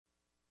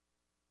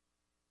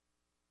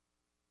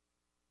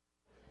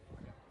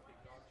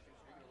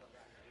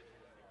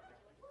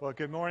Well,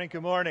 good morning.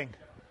 Good morning.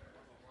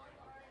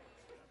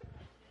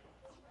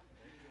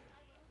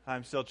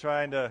 I'm still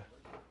trying to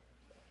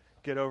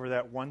get over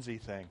that onesie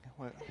thing.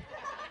 Looking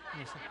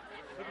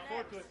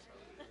forward to it.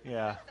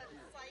 Yeah.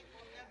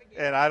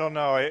 And I don't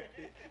know,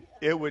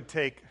 it would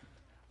take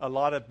a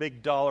lot of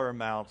big dollar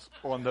amounts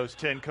on those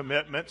 10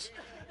 commitments.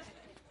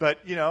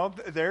 But, you know,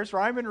 there's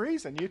rhyme and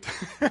reason.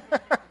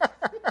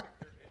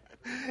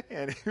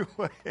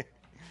 Anyway.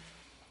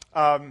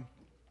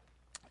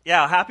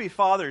 Yeah, happy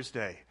Father's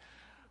Day.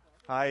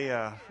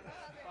 I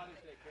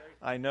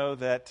know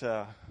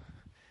that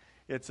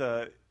it's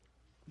a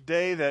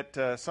day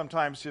that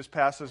sometimes just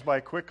passes by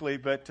quickly,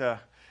 but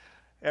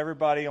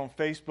everybody on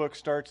Facebook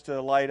starts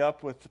to light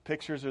up with the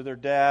pictures of their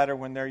dad or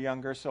when they're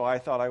younger, so I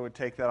thought I would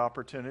take that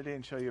opportunity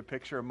and show you a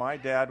picture of my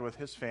dad with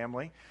his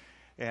family.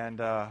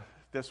 And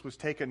this was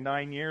taken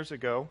 9 years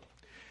ago.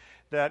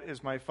 That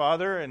is my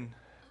father in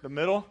the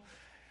middle.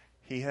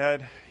 He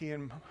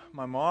and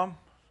my mom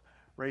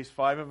raised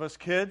 5 of us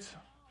kids.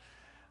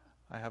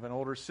 I have an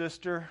older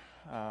sister,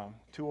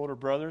 2 older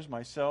brothers,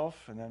 myself,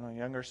 and then a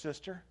younger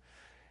sister.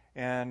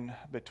 And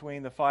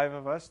between the 5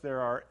 of us, there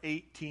are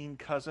 18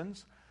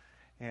 cousins.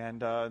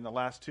 And in the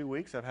last 2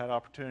 weeks, I've had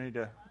opportunity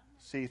to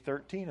see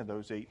 13 of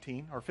those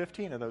 18, or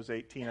 15 of those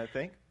 18, I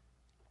think.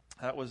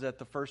 That was at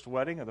the first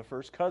wedding of the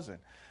first cousin.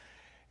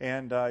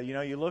 And,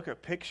 you look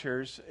at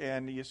pictures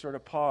and you sort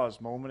of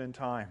pause, moment in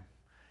time.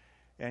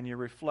 And you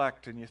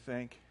reflect and you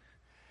think.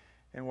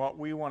 And what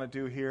we want to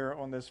do here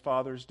on this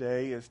Father's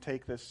Day is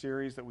take this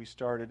series that we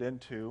started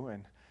into,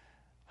 and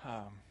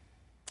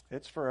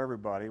it's for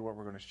everybody what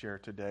we're going to share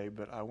today,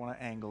 but I want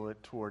to angle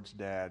it towards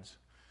dads.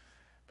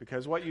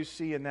 Because what you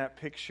see in that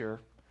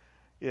picture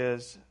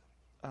is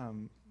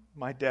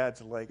my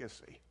dad's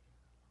legacy.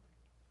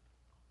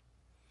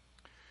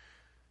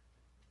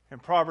 In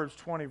Proverbs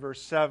 20,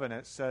 verse 7,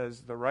 it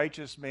says, "The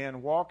righteous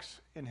man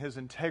walks in his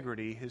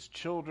integrity. His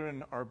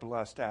children are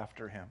blessed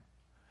after him."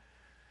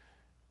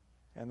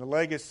 And the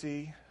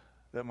legacy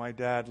that my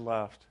dad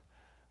left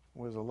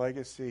was a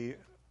legacy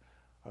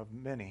of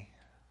many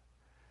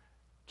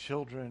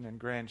children and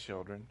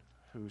grandchildren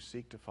who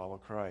seek to follow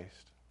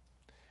Christ.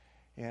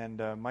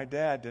 And my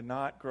dad did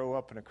not grow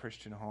up in a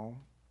Christian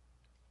home.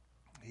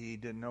 He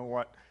didn't know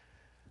what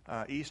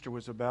Easter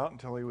was about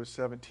until he was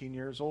 17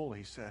 years old,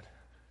 he said.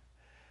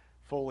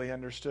 Fully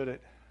understood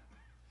it.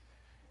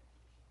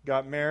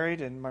 Got married,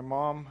 and my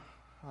mom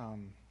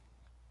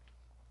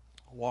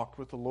walked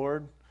with the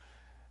Lord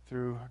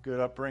through a good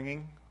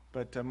upbringing.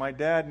 But my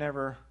dad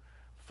never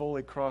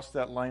fully crossed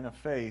that line of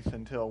faith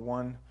until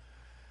one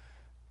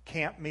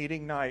camp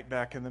meeting night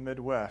back in the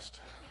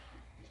Midwest.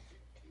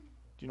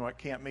 Do you know what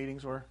camp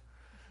meetings were?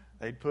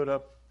 They'd put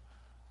up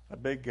a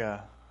big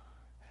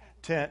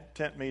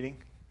tent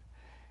meeting,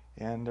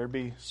 and there'd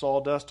be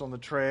sawdust on the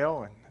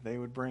trail, and they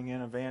would bring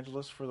in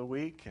evangelists for the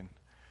week. And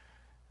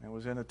it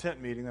was in a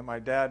tent meeting that my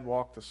dad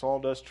walked the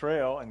sawdust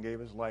trail and gave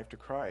his life to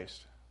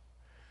Christ.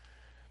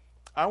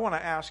 I want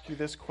to ask you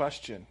this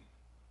question,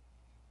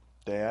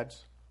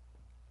 dads.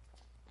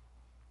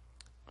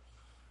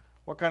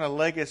 What kind of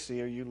legacy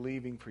are you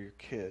leaving for your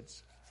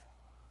kids?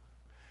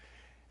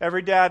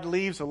 Every dad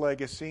leaves a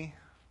legacy,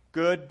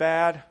 good,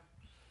 bad,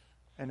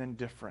 and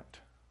indifferent.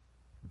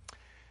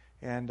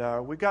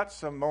 And we got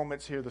some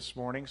moments here this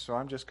morning, so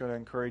I'm just going to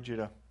encourage you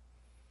to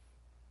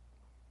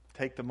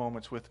take the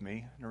moments with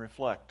me and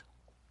reflect.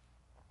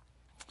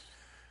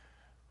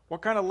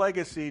 What kind of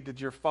legacy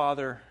did your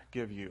father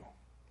give you?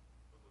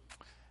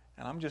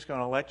 And I'm just going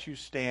to let you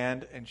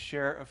stand and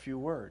share a few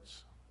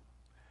words.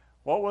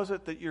 What was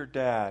it that your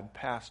dad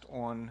passed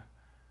on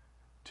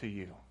to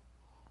you?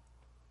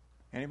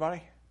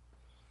 Anybody?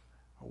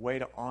 A way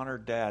to honor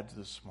dads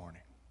this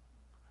morning.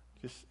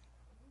 Just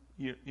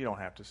you don't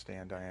have to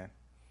stand, Diane.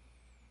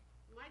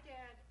 My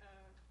dad,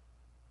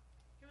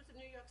 he was a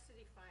New York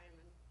City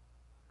fireman,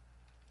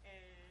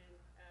 and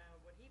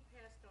what he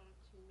passed on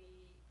to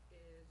me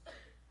is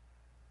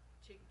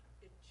to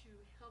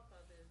help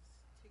others,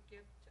 to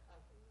give to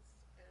others.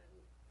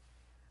 And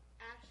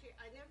actually,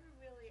 I never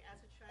really, as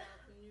a child,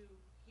 knew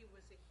he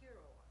was a hero,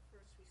 a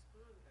first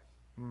responder.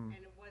 And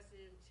it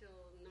wasn't until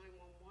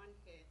 911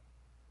 hit,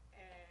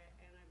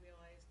 and I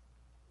realized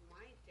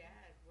my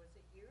dad was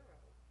a hero.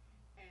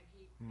 And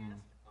he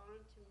passed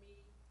on to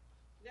me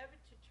never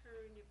to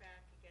turn your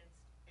back against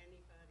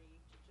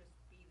anybody, to just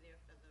be there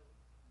for them.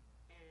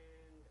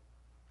 And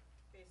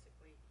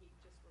basically, he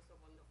just was a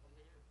wonderful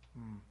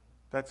man.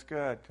 That's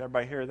good.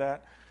 Everybody hear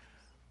that?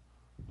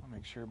 I'll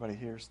make sure everybody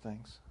hears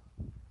things.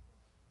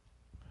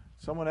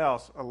 Someone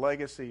else, a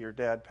legacy your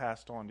dad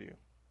passed on to you.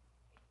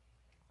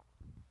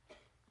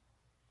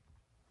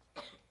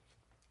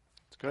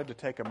 It's good to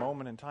take a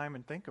moment in time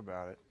and think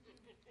about it.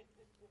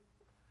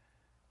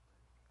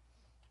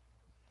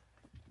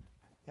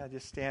 Yeah,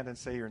 just stand and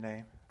say your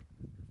name.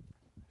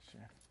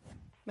 Sure.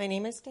 My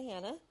name is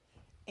Diana,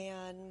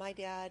 and my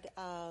dad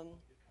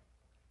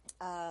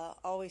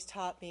always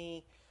taught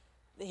me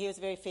that he was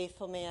a very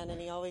faithful man, and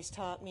he always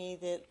taught me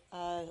that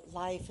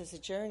life is a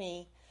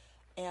journey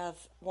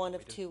of one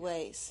of two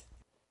ways.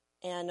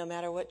 And no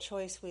matter what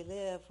choice we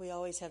live, we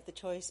always have the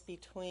choice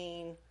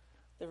between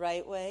the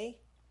right way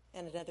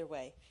and another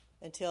way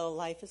until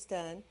life is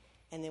done,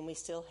 and then we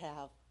still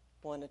have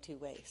one or two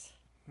ways.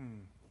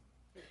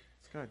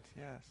 It's good,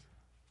 yes.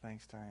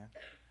 Thanks, Diane.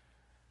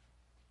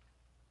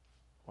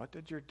 What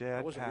did your dad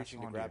I wasn't pass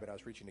reaching to on grab you? it. I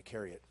was reaching to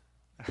carry it.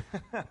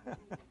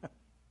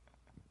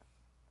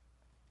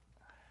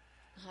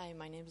 Hi,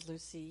 my name is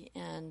Lucy,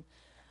 and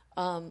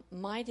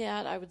my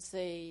dad, I would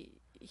say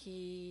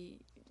he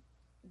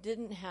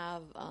didn't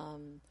have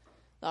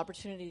the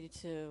opportunity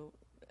to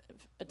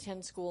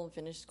attend school and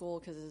finish school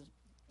because his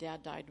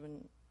dad died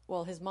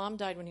his mom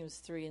died when he was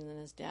 3, and then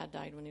his dad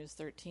died when he was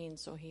 13,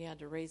 so he had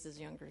to raise his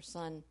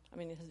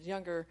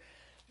younger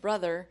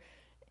brother,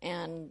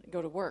 and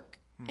go to work.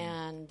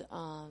 And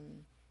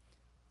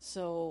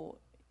so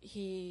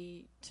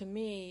he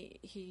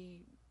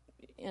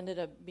ended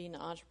up being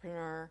an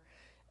entrepreneur,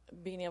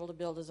 being able to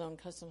build his own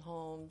custom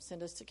home,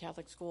 send us to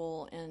Catholic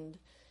school, and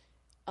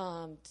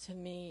to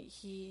me,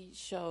 he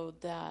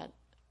showed that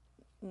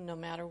no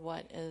matter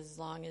what, as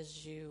long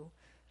as you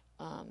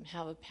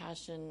have a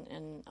passion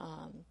and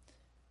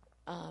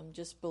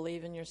just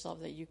believe in yourself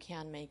that you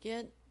can make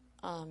it,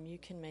 you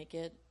can make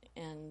it.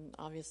 And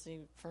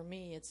obviously, for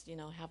me, it's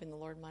having the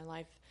Lord in my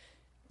life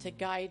to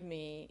guide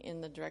me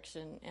in the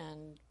direction.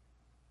 And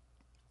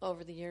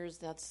over the years,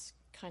 that's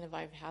kind of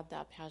I've had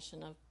that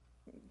passion of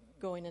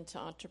going into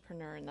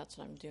entrepreneur, and that's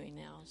what I'm doing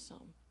now.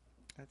 So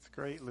That's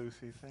great,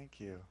 Lucy. Thank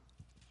you.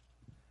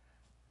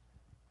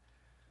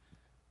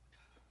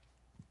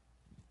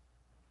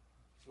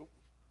 Oh,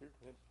 here,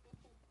 go ahead.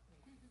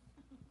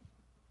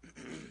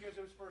 You guys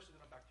go first, and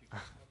then I'm back to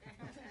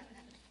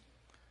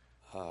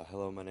you.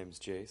 Hello, my name is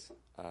Jace.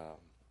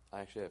 I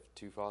actually have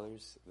two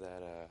fathers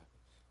that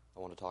I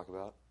want to talk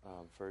about.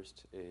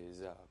 First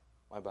is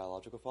my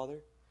biological father.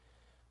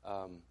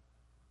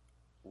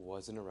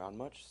 Wasn't around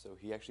much, so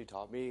he actually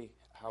taught me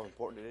how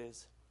important it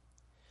is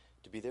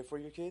to be there for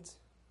your kids.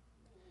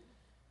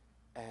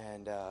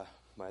 And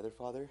my other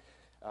father,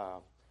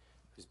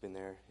 who's been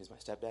there, he's my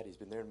stepdad. He's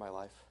been there in my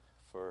life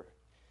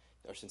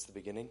since the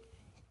beginning.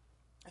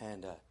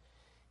 And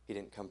he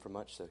didn't come from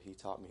much, so he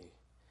taught me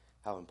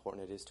how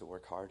important it is to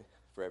work hard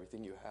for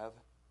everything you have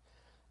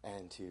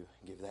and to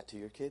give that to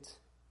your kids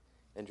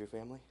and your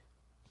family.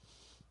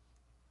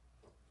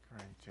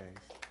 Great, Jace.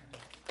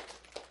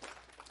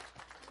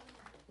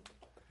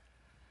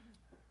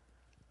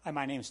 Hi,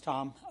 my name's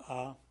Tom.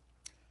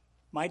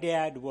 My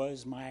dad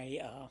was my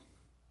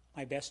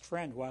best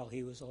friend while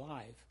he was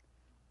alive.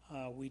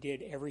 We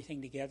did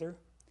everything together.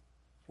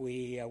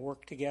 We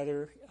worked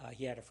together.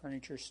 He had a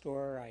furniture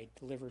store. I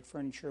delivered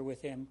furniture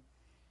with him.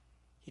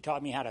 He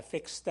taught me how to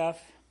fix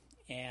stuff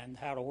and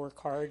how to work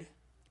hard.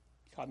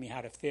 He taught me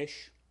how to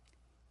fish.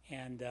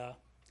 And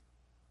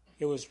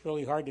it was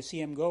really hard to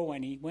see him go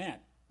when he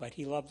went. But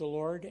he loved the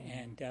Lord,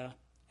 and that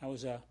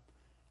was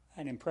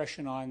an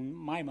impression on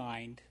my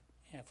mind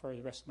for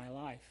the rest of my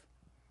life.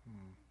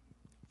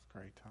 That's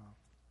great, Tom.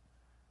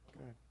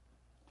 Good.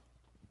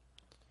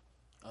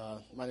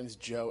 My name is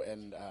Joe,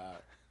 and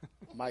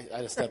I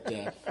had a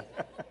stepdad.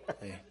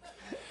 Hey.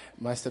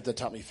 My stepdad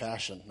taught me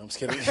fashion. No, I'm just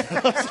kidding.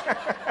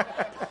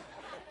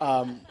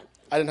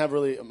 I didn't have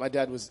really. My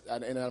dad was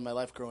in and out of my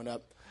life growing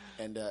up,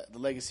 and the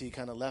legacy he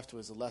kind of left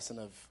was a lesson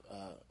of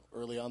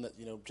early on that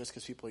just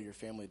because people are your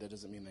family, that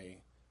doesn't mean they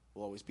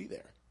will always be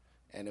there.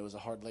 And it was a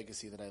hard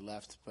legacy that I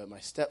left. But my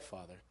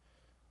stepfather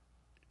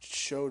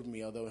showed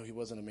me, although he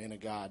wasn't a man of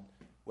God,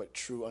 what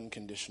true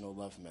unconditional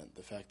love meant.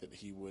 The fact that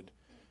he would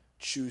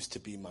choose to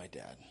be my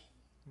dad.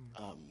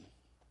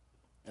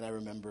 And I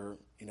remember,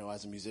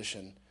 as a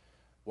musician,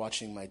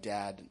 watching my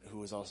dad, who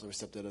was also a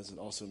stepdad as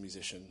also a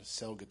musician,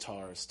 sell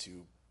guitars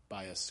to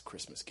buy us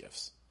Christmas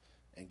gifts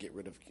and get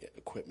rid of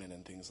equipment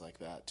and things like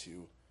that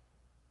to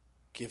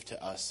give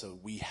to us so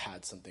we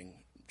had something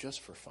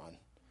just for fun,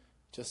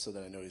 just so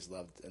that I know he's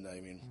loved. And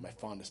my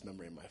fondest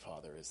memory of my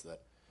father is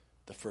that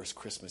the first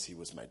Christmas he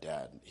was my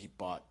dad, he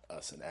bought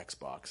us an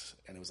Xbox,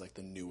 and it was like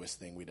the newest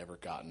thing we'd ever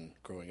gotten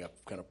growing up,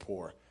 kind of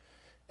poor.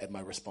 And my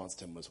response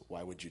to him was,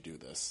 "Why would you do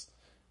this?"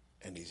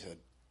 And he said,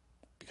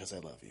 "Because I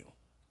love you."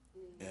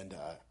 And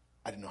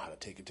I didn't know how to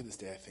take it. To this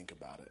day, I think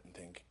about it and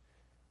think,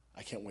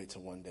 I can't wait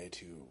till one day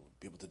to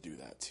be able to do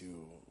that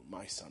to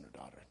my son or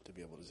daughter, to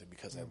be able to say,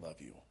 "Because I love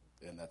you."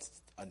 And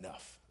that's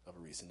enough of a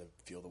reason to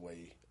feel the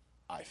way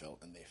I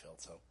felt and they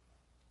felt. So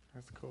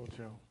That's cool,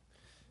 Joe.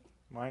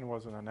 Mine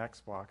wasn't an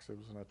Xbox. It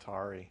was an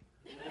Atari.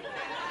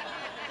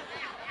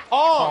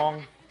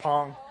 Pong.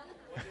 Pong.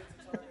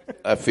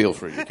 I feel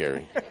for you,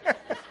 Gary.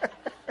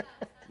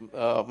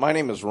 My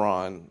name is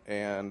Ron,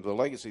 and the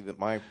legacy that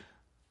my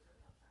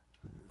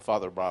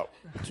father brought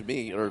to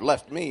me, or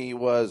left me,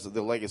 was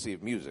the legacy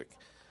of music.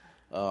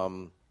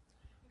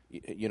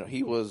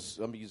 He was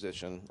a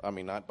musician. I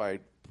mean, not by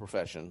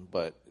profession,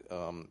 but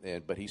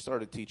he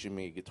started teaching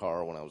me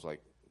guitar when I was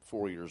like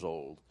 4 years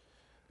old,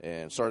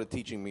 and started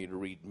teaching me to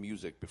read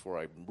music before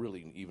I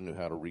really even knew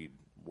how to read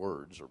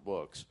words or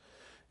books.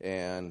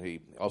 And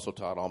he also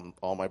taught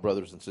all my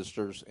brothers and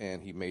sisters,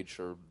 and he made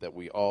sure that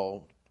we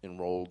all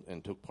enrolled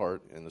and took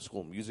part in the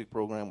school music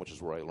program, which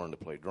is where I learned to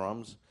play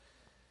drums.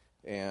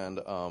 And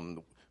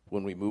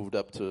when we moved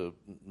up to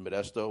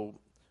Modesto,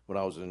 when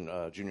I was in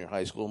junior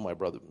high school, my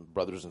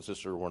brothers and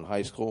sister were in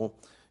high school.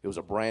 It was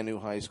a brand new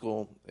high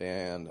school,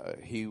 and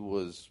he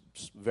was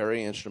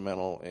very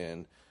instrumental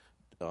in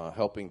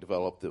helping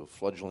develop the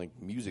fledgling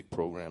music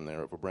program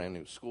there of a brand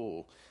new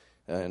school.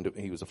 And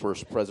he was the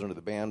first president of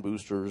the Band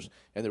Boosters,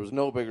 and there was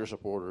no bigger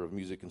supporter of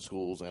music in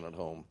schools and at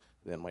home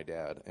than my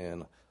dad.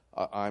 And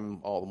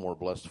I'm all the more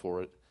blessed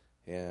for it.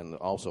 And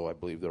also, I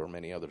believe there are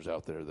many others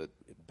out there that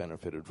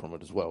benefited from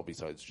it as well,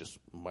 besides just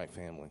my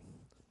family.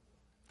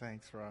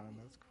 Thanks, Ron.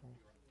 That's cool.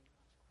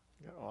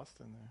 You got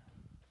Austin there.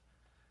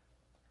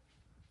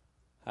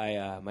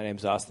 Hi, my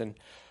name's Austin.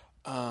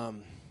 My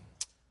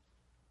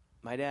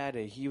dad,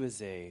 he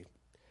was a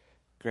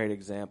great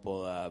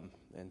example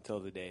until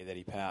the day that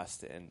he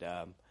passed. And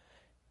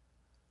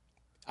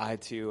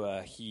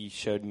he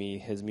showed me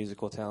his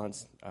musical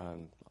talents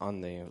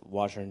on the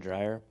washer and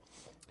dryer,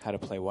 how to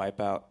play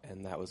Wipeout,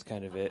 and that was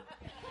kind of it.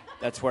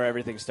 That's where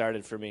everything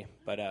started for me.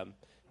 But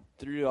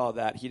through all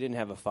that, he didn't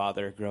have a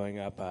father growing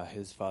up.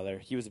 His father,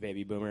 he was a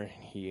baby boomer.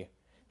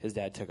 His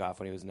dad took off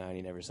when he was 9.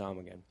 He never saw him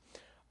again.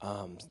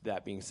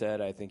 That being said,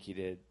 I think he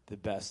did the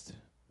best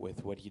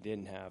with what he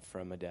didn't have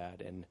from a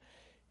dad,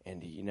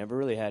 and he never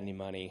really had any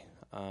money.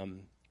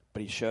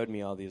 But he showed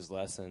me all these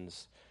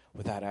lessons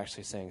without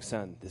actually saying,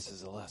 "Son, this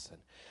is a lesson."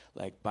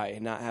 Like, by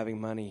not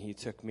having money, he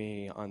took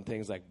me on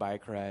things like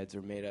bike rides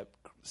or made up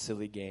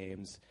silly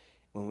games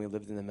when we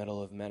lived in the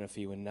middle of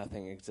Menifee when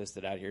nothing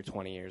existed out here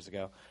 20 years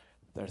ago,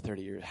 or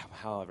 30 years,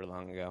 however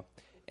long ago.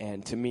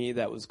 And to me,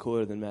 that was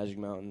cooler than Magic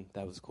Mountain.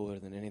 That was cooler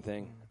than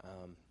anything.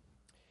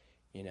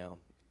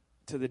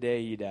 To the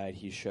day he died,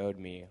 he showed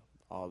me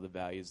all the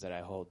values that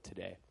I hold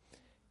today.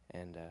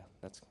 And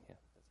that's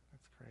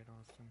great,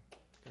 Austin.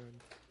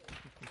 Good.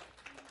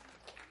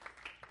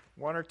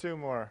 One or two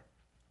more.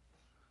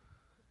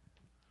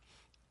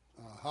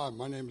 Hi,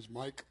 my name is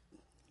Mike.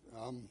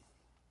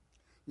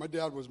 My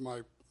dad was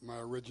my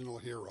original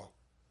hero.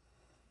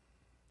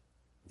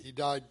 He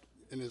died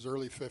in his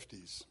early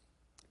 50s,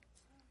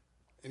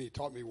 and he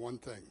taught me one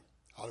thing,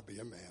 how to be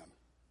a man.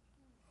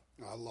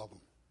 And I love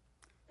him.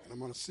 And I'm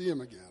going to see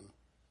him again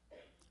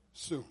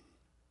soon.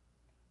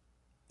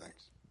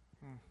 Thanks.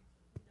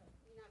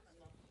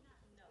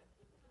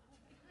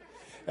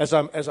 As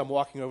I'm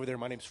walking over there,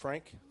 my name's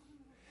Frank,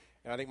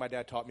 and I think my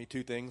dad taught me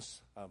two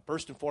things.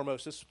 First and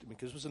foremost,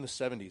 because it was in the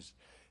 70s,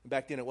 and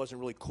back then it wasn't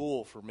really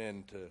cool for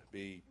men to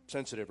be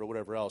sensitive or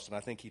whatever else, and I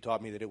think he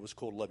taught me that it was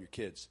cool to love your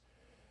kids.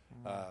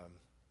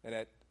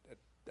 And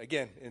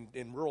again,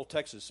 in rural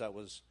Texas, that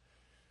was,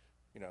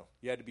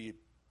 you had to be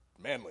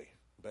manly,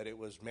 but it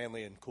was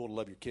manly and cool to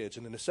love your kids.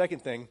 And then the second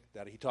thing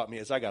that he taught me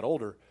as I got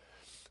older,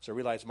 so I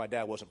realized my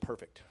dad wasn't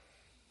perfect.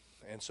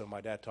 And so my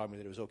dad taught me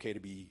that it was okay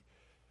to be,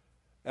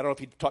 I don't know if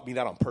he taught me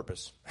that on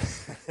purpose,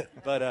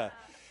 but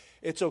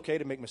it's okay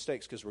to make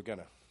mistakes because we're going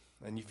to.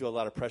 And you feel a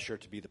lot of pressure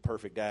to be the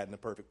perfect dad and the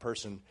perfect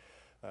person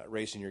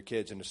raising your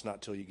kids, and it's not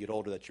until you get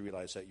older that you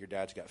realize that your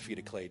dad's got feet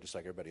of clay just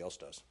like everybody else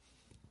does.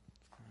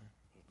 All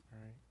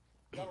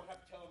right. Y'all don't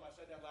have to tell him I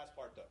said that last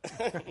part,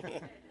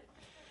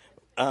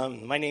 though.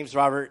 My name's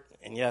Robert,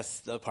 and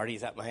yes, the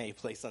party's at my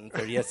place on the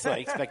 30th, so I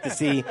expect to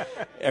see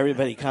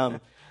everybody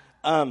come.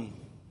 I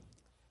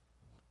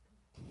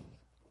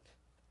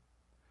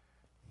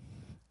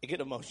get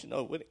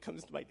emotional when it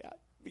comes to my dad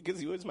because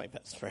he was my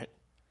best friend.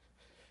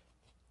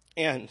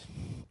 And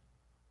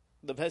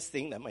the best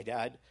thing that my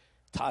dad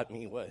taught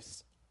me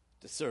was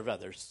to serve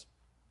others.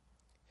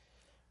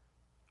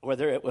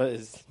 Whether it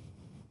was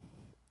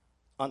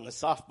on the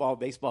softball,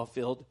 baseball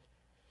field,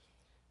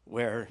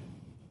 where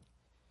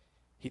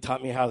he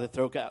taught me how to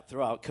throw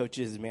out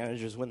coaches and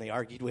managers when they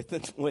argued with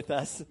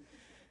us.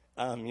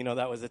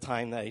 That was a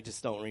time that I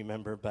just don't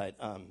remember. But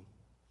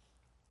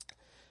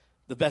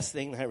the best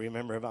thing that I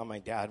remember about my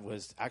dad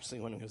was actually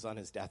when he was on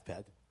his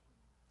deathbed.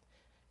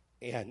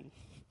 And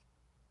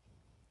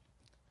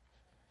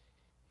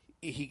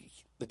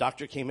the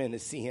doctor came in to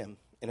see him,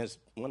 and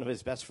one of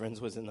his best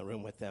friends was in the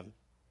room with them.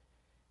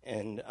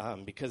 And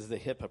because of the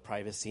HIPAA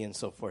privacy and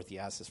so forth, he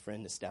asked his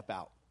friend to step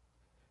out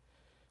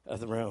of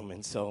the room.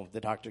 And so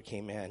the doctor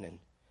came in, and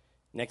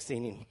next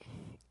thing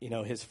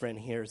his friend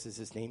hears is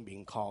his name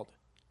being called.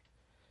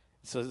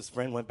 So his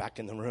friend went back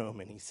in the room,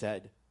 and he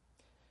said,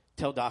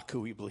 "Tell Doc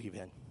who we believe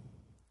in."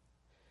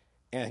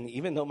 And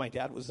even though my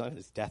dad was on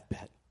his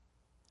deathbed,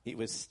 he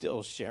was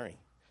still sharing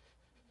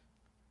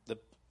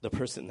the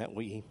person that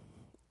we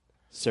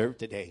serve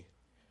today,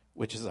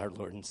 which is our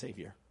Lord and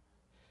Savior.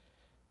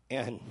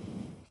 And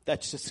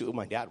that's just who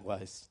my dad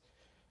was.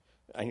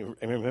 I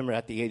remember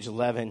at the age of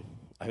 11,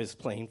 I was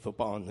playing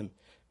football in the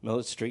middle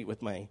of the street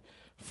with my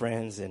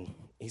friends, and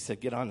he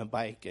said, "Get on the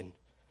bike and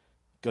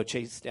go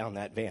chase down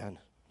that van."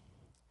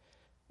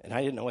 And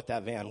I didn't know what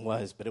that van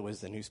was, but it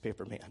was the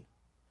newspaper man.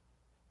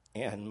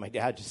 And my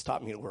dad just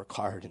taught me to work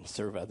hard and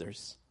serve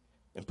others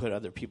and put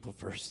other people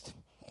first.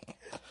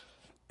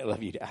 I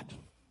love you, Dad.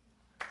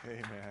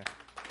 Amen.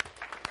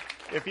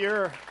 If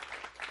you're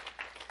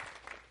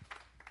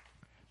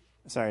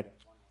Sorry.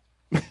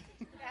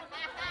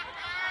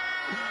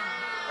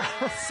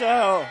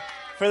 So,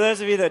 for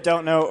those of you that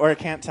don't know or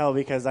can't tell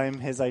because I'm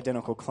his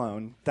identical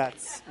clone,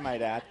 that's my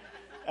dad.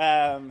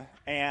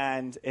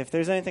 And if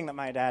there's anything that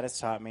my dad has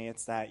taught me,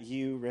 it's that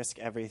you risk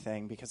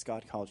everything because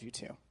God called you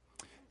to,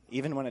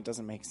 even when it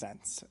doesn't make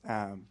sense.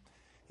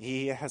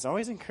 He has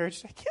always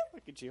encouraged, I can't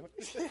look at you.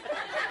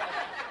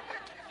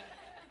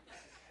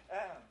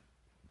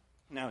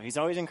 No, he's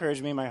always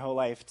encouraged me my whole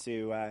life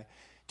to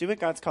do what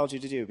God's called you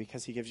to do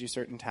because he gives you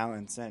certain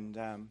talents. And,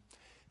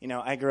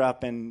 I grew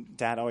up and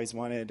Dad always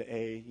wanted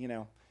a,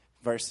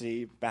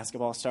 varsity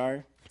basketball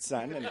star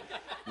son, and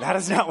that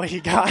is not what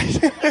he got.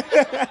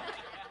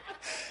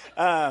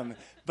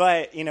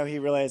 But, he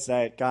realized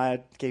that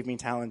God gave me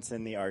talents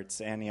in the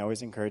arts, and he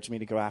always encouraged me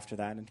to go after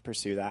that and to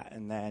pursue that.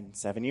 And then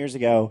 7 years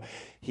ago,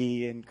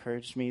 he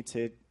encouraged me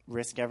to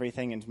risk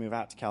everything and to move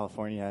out to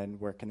California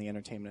and work in the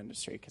entertainment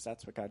industry because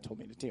that's what God told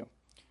me to do.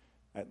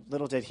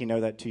 Little did he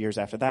know that 2 years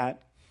after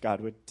that,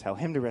 God would tell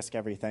him to risk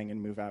everything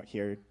and move out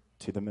here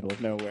to the middle of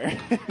nowhere.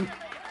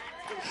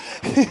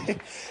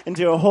 And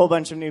to a whole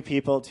bunch of new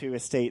people to a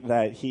state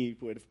that he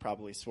would have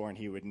probably sworn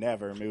he would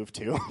never move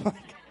to,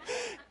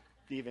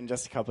 even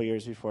just a couple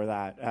years before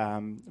that.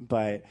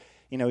 But,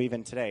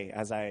 even today,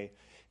 as I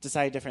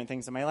decide different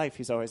things in my life,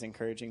 he's always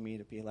encouraging me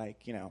to be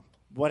like,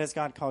 what has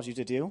God called you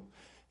to do?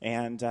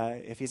 And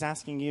if he's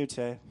asking you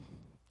to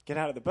get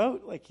out of the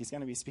boat, like he's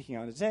going to be speaking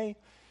on today,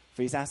 if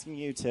he's asking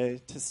you to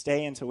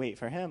stay and to wait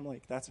for him,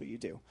 like that's what you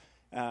do.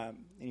 And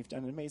you've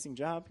done an amazing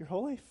job your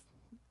whole life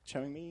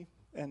showing me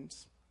and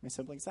my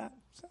siblings that.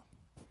 So.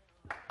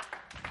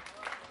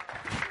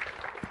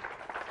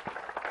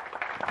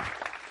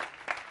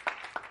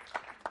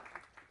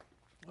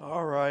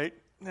 All right.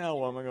 Now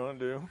what am I going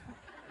to do?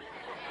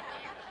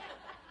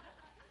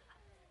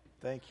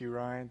 Thank you,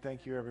 Ryan.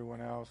 Thank you,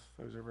 everyone else.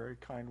 Those are very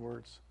kind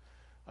words.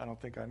 I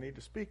don't think I need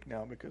to speak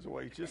now because of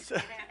what you just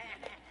said.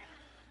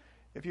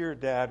 If you're a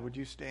dad, would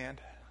you stand?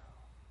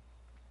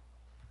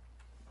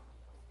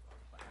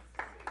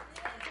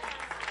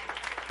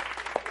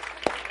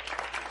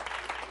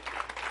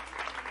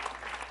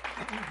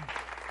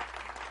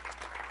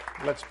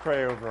 Let's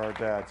pray over our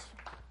dads.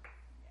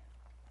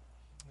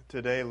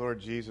 Today, Lord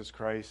Jesus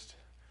Christ,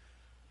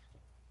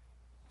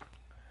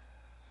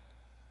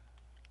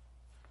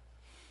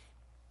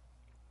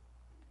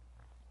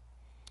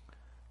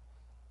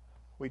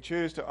 we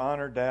choose to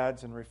honor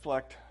dads and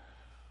reflect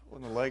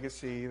on the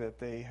legacy that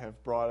they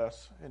have brought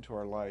us into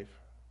our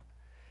life.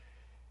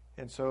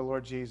 And so,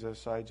 Lord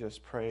Jesus, I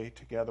just pray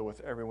together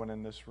with everyone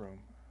in this room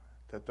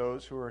that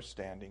those who are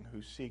standing,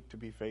 who seek to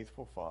be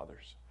faithful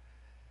fathers,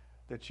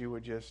 that you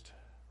would just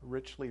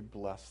richly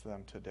bless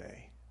them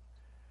today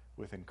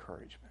with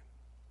encouragement.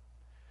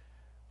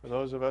 For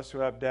those of us who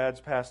have dads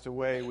passed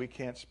away, we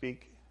can't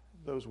speak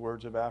those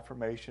words of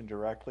affirmation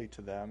directly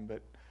to them,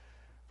 but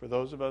for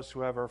those of us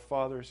who have our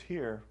fathers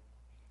here,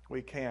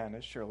 we can,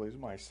 as surely as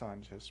my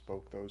son just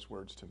spoke those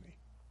words to me.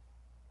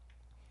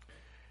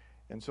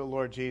 And so,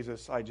 Lord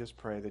Jesus, I just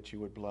pray that you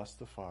would bless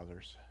the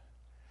fathers.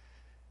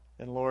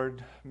 And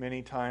Lord,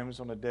 many times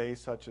on a day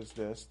such as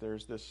this,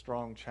 there's this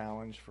strong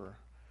challenge for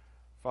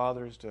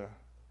fathers to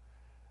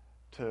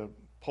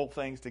pull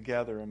things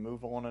together and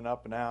move on and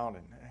up and out.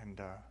 And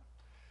a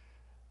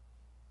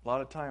lot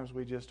of times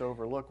we just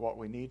overlook what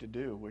we need to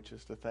do, which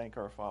is to thank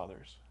our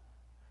fathers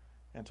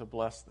and to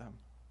bless them.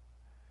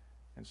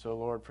 And so,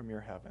 Lord, from your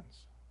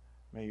heavens,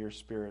 may your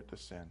Spirit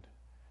descend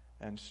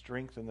and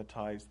strengthen the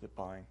ties that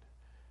bind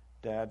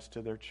dads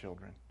to their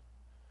children,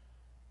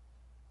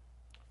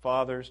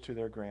 fathers to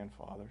their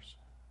grandfathers,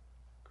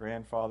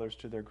 grandfathers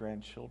to their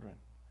grandchildren.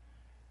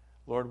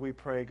 Lord, we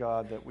pray,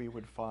 God, that we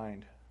would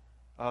find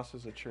us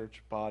as a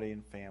church body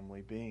and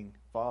family being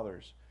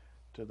fathers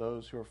to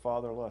those who are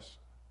fatherless,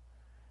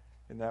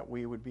 and that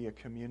we would be a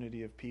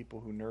community of people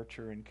who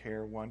nurture and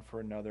care one for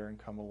another and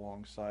come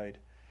alongside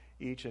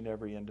each and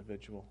every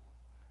individual.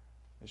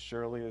 As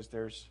surely as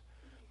there's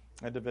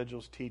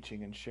individuals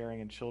teaching and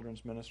sharing in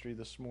children's ministry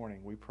this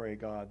morning, we pray,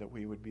 God, that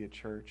we would be a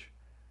church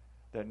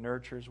that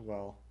nurtures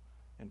well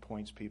and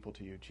points people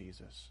to you,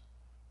 Jesus.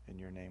 In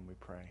your name we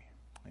pray.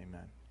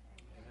 Amen.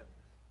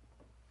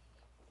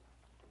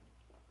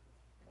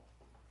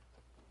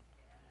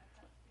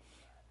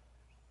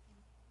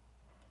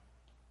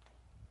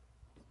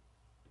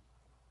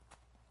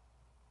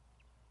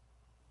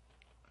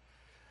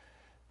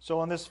 So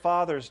on this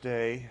Father's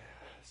Day,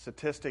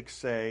 statistics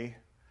say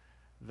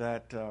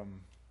that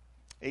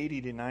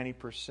 80 to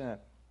 90%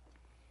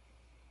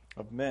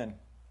 of men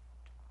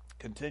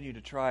continue to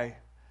try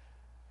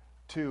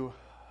to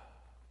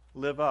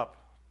live up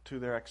to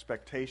their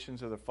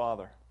expectations of their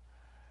father,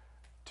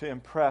 to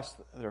impress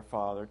their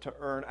father, to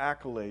earn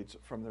accolades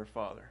from their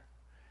father,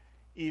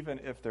 even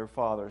if their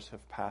fathers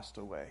have passed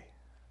away.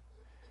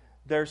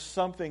 There's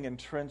something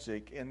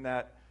intrinsic in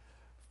that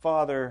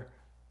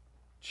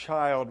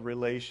father-child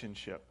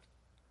relationship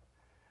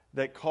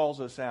that calls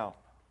us out.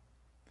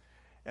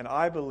 And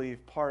I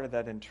believe part of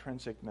that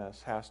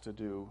intrinsicness has to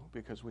do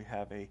because we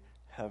have a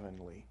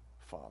heavenly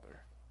Father.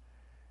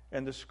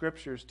 And the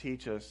Scriptures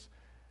teach us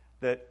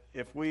that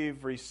if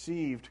we've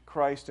received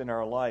Christ in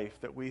our life,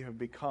 that we have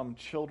become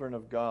children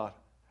of God.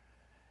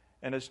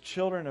 And as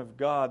children of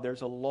God,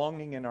 there's a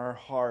longing in our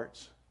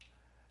hearts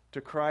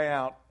to cry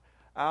out,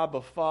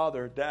 Abba,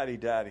 Father, Daddy,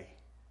 Daddy,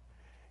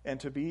 and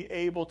to be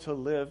able to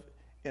live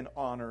in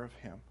honor of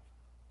Him.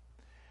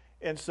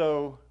 And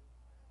so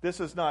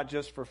this is not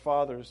just for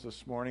fathers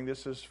this morning.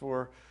 This is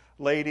for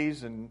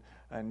ladies and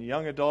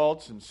young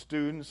adults and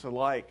students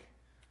alike.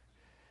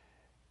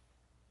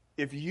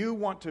 If you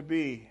want to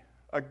be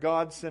a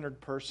God-centered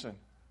person,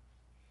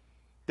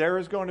 there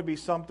is going to be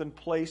something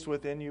placed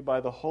within you by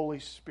the Holy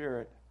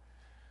Spirit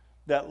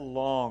that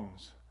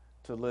longs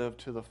to live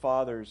to the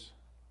Father's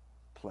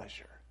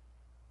pleasure.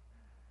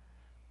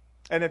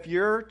 And if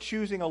you're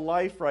choosing a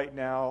life right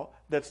now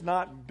that's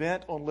not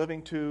bent on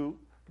living to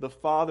the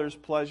Father's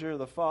pleasure,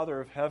 the Father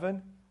of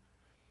heaven,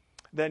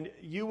 then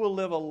you will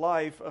live a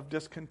life of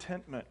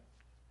discontentment.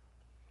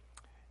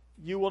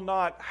 You will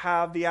not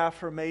have the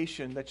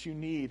affirmation that you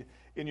need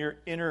in your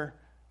inner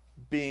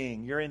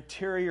being. Your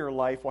interior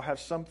life will have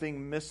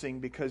something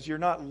missing because you're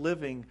not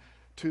living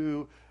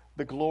to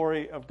the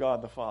glory of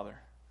God the Father.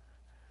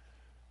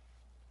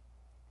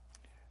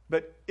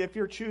 But if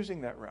you're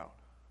choosing that route,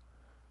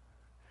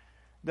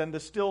 then the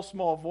still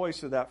small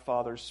voice of that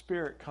Father's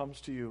Spirit comes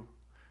to you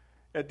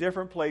at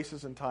different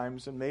places and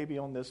times, and maybe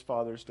on this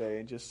Father's Day,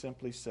 and just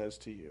simply says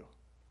to you,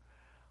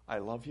 I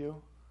love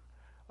you,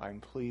 I'm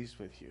pleased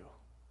with you,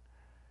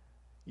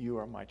 you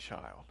are my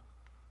child,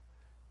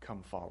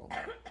 come follow me.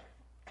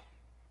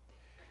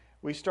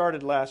 We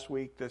started last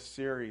week this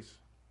series.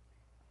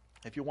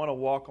 If you want to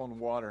walk on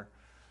water,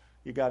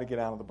 you got to get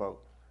out of the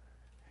boat.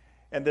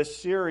 And this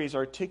series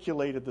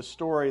articulated the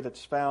story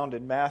that's found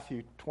in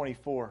Matthew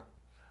 14.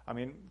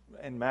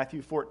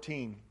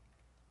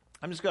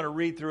 I'm just going to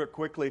read through it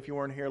quickly if you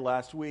weren't here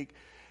last week.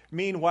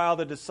 Meanwhile,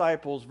 the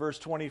disciples, verse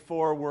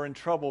 24, were in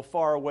trouble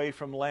far away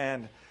from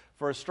land,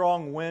 for a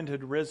strong wind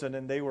had risen,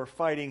 and they were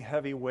fighting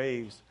heavy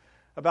waves.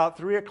 About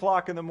 3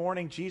 o'clock in the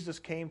morning, Jesus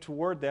came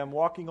toward them,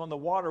 walking on the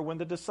water. When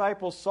the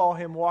disciples saw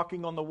him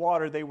walking on the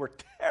water, they were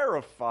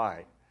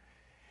terrified.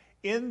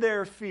 In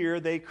their fear,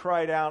 they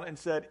cried out and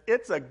said,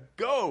 "It's a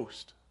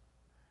ghost!"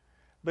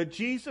 But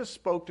Jesus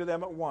spoke to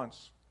them at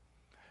once.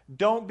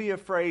 "Don't be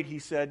afraid," he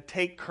said.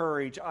 "Take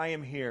courage, I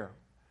am here."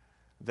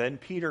 Then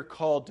Peter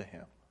called to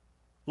him,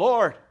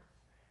 "Lord,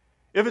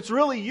 if it's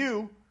really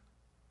you,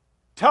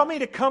 tell me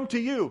to come to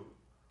you,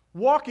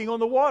 walking on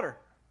the water."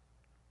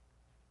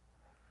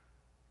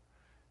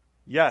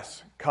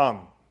 "Yes,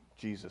 come,"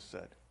 Jesus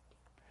said.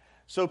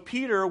 So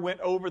Peter went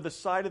over the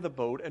side of the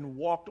boat and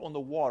walked on the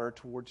water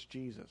towards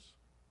Jesus.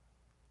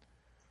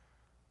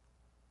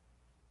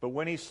 But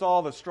when he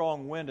saw the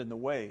strong wind and the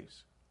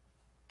waves,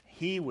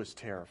 he was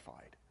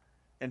terrified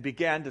and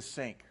began to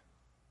sink.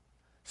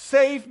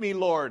 "Save me,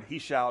 Lord," he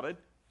shouted.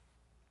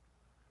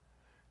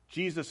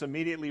 Jesus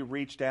immediately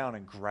reached down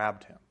and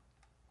grabbed him.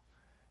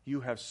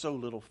 "You have so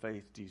little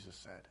faith," Jesus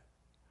said.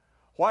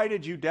 "Why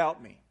did you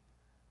doubt me?"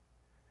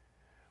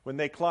 When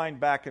they climbed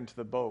back into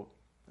the boat,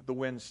 the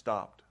wind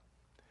stopped.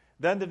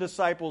 Then the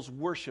disciples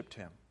worshiped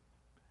him.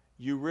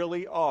 "You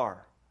really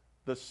are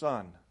the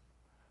Son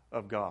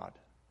of God,"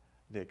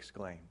 they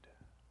exclaimed.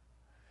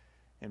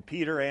 And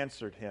Peter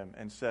answered him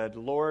and said,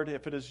 "Lord,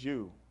 if it is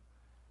you,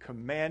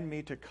 command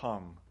me to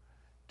come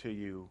to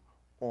you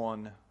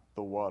on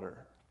the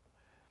water."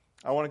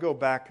 I want to go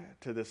back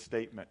to this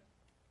statement.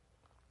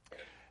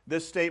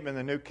 This statement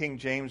in the New King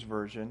James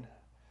Version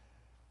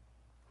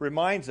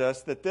reminds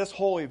us that this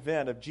whole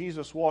event of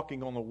Jesus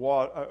walking on the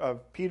water,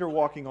 of Peter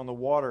walking on the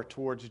water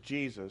towards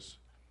Jesus,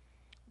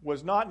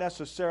 was not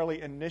necessarily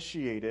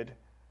initiated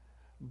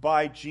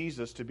by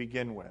Jesus to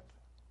begin with.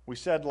 We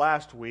said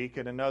last week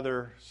in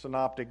another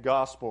synoptic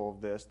gospel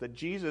of this that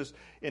Jesus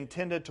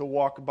intended to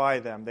walk by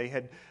them. They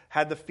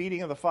had the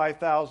feeding of the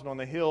 5,000 on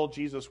the hill.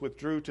 Jesus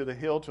withdrew to the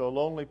hill to a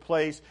lonely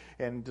place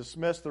and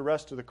dismissed the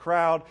rest of the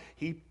crowd.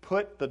 He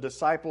put the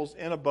disciples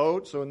in a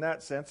boat, so in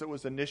that sense it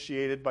was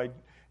initiated by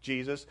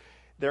Jesus.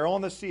 They're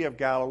on the Sea of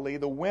Galilee.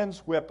 The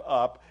winds whip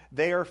up.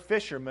 They are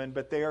fishermen,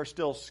 but they are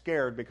still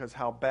scared because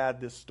how bad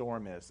this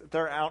storm is.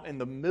 They're out in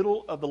the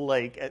middle of the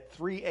lake at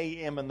 3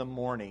 a.m. in the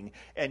morning,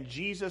 and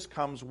Jesus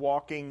comes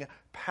walking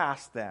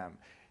past them.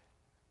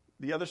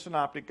 The other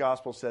synoptic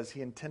gospel says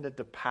he intended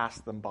to pass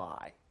them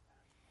by.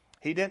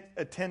 He didn't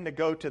intend to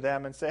go to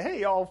them and say,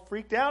 "Hey, y'all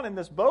freaked out in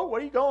this boat?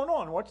 What are you going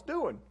on? What's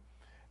doing?"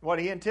 What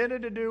he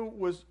intended to do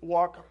was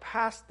walk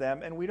past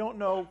them, and we don't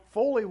know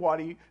fully what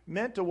he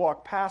meant to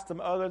walk past them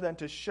other than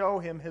to show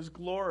him his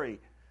glory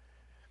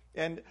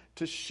and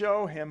to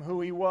show him who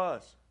he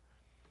was.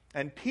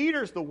 And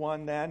Peter's the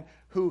one then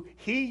who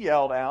he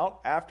yelled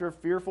out after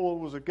fearful it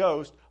was a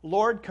ghost,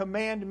 "Lord,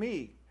 command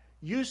me.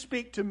 You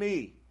speak to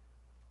me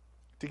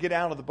to get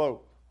out of the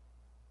boat."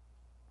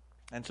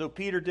 And so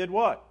Peter did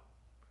what?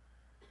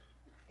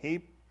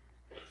 He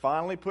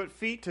finally put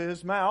feet to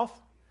his mouth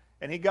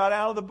and he got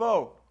out of the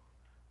boat.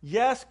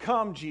 "Yes,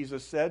 come,"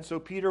 Jesus said. So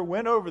Peter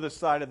went over the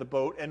side of the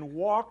boat and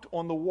walked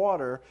on the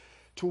water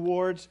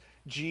towards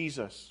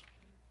Jesus.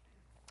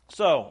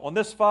 So, on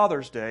this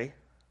Father's Day,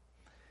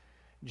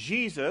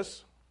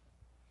 Jesus,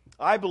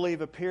 I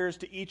believe, appears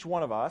to each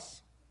one of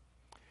us,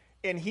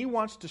 and he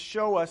wants to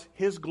show us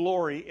his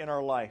glory in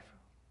our life.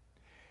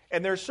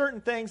 And there are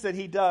certain things that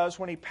he does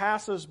when he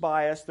passes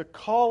by us that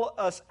call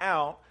us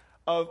out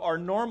of our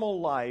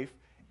normal life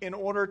in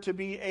order to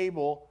be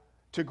able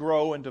to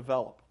grow and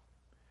develop.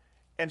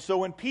 And so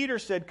when Peter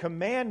said,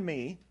 "Command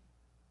me,"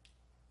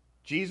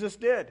 Jesus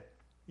did.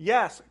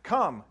 Yes,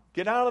 come,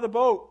 get out of the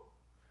boat.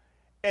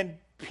 And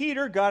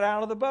Peter got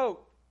out of the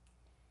boat.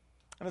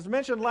 And as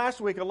mentioned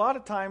last week, a lot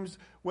of times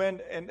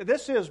and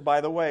this is, by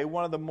the way,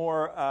 one of the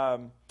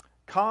more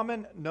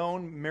common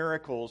known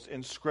miracles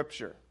in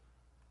Scripture.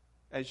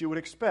 As you would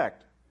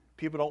expect,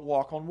 people don't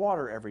walk on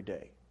water every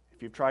day.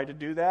 If you've tried to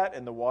do that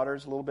and the water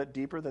is a little bit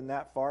deeper than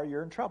that far,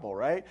 you're in trouble,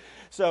 right?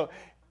 So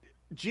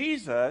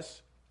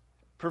Jesus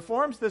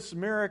performs this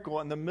miracle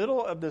in the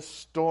middle of this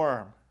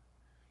storm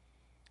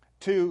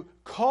to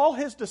call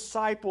his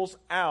disciples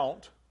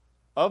out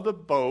of the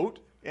boat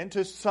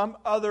into some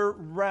other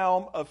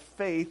realm of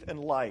faith and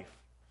life.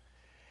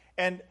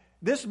 And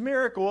this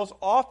miracle is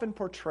often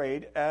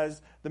portrayed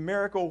as the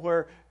miracle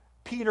where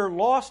Peter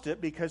lost it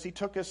because he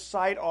took his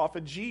sight off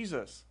of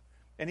Jesus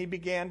and he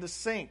began to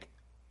sink.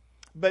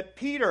 But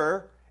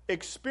Peter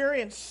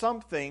experienced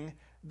something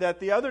that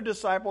the other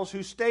disciples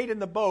who stayed in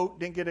the boat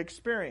didn't get to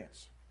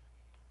experience.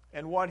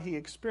 And what he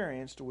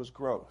experienced was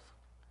growth.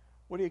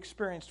 What he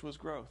experienced was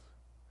growth.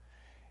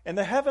 And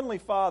the Heavenly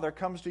Father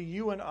comes to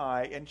you and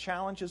I and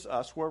challenges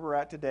us where we're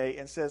at today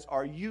and says,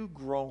 are you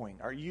growing?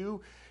 Are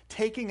you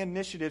taking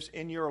initiatives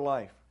in your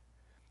life?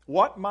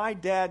 What my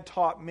dad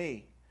taught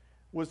me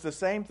was the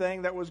same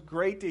thing that was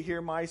great to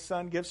hear my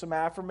son give some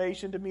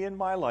affirmation to me in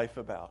my life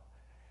about.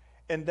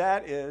 And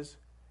that is,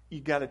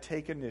 you got to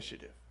take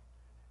initiative.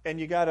 And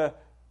you got to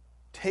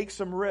take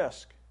some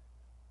risk.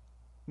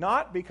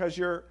 Not because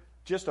you're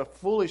just a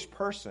foolish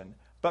person,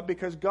 but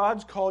because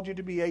God's called you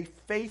to be a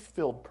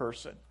faith-filled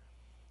person.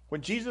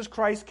 When Jesus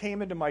Christ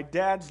came into my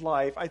dad's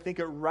life, I think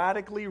it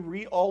radically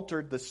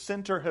re-altered the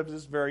center of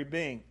his very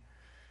being.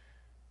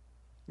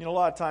 You know, a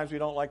lot of times we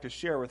don't like to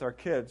share with our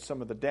kids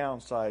some of the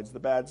downsides, the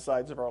bad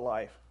sides of our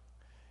life.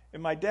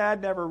 And my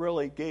dad never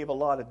really gave a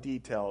lot of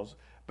details,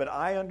 but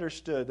I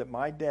understood that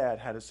my dad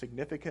had a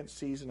significant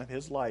season of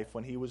his life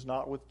when he was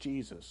not with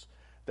Jesus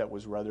that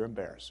was rather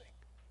embarrassing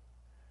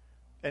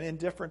and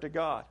indifferent to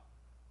God.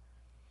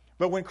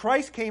 But when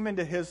Christ came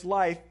into his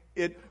life,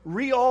 it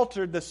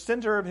re-altered the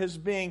center of his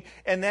being,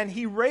 and then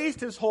he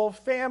raised his whole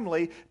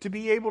family to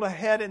be able to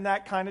head in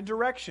that kind of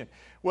direction.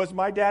 Was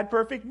my dad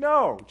perfect?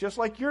 No, just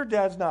like your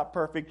dad's not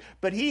perfect,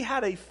 but he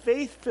had a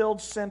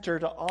faith-filled center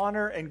to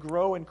honor and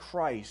grow in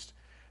Christ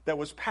that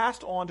was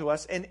passed on to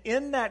us, and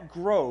in that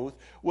growth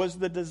was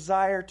the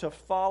desire to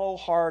follow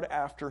hard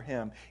after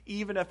him,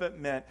 even if it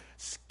meant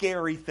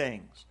scary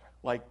things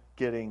like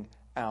getting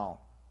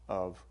out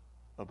of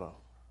a boat.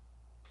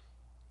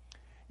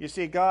 You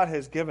see, God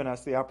has given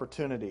us the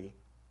opportunity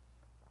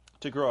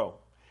to grow.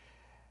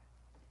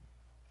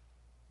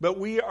 But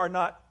we are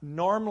not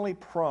normally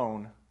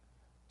prone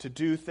to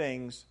do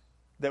things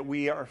that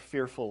we are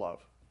fearful of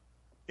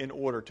in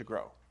order to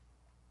grow.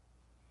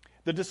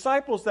 The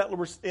disciples that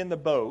were in the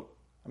boat,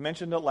 I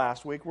mentioned it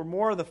last week, were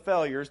more of the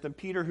failures than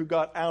Peter who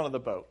got out of the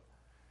boat.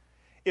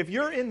 If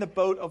you're in the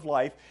boat of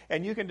life,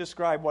 and you can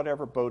describe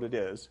whatever boat it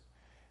is,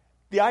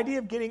 the idea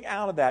of getting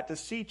out of that, to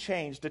see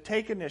change, to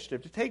take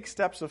initiative, to take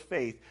steps of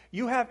faith,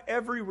 you have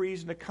every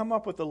reason to come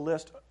up with a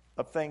list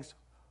of things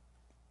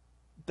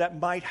that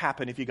might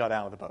happen if you got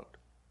out of the boat.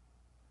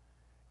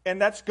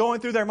 And that's going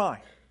through their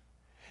mind.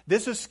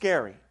 This is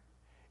scary.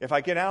 If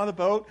I get out of the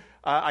boat,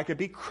 I could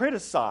be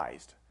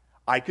criticized.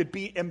 I could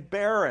be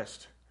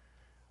embarrassed.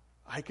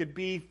 I could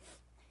be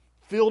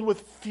filled with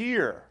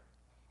fear.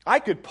 I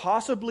could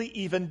possibly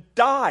even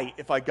die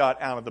if I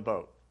got out of the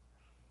boat.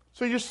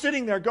 So you're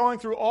sitting there going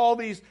through all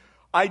these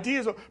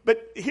ideas.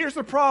 But here's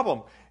the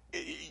problem.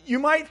 You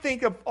might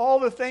think of all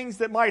the things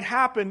that might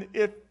happen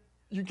if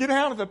you get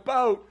out of the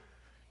boat.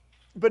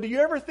 But do you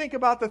ever think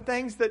about the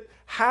things that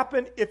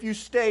happen if you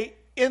stay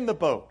in the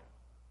boat?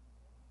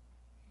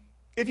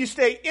 If you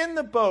stay in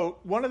the boat,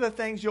 one of the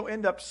things you'll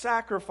end up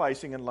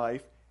sacrificing in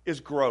life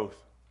is growth,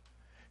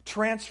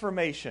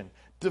 transformation,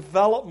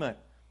 development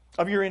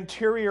of your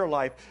interior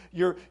life.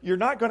 You're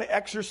not going to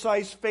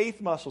exercise faith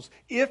muscles.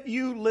 If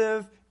you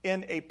live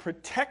in a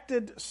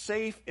protected,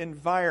 safe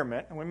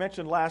environment, and we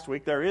mentioned last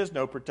week there is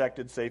no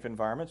protected, safe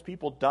environments.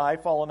 People die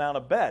falling out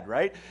of bed,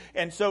 right?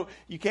 And so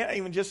you can't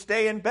even just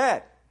stay in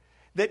bed.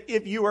 That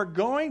if you are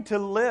going to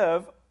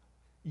live,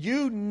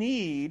 you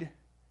need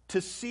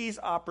to seize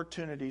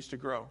opportunities to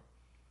grow.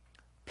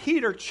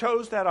 Peter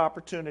chose that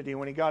opportunity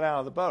when he got out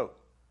of the boat.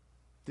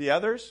 The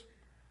others,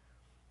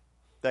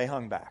 they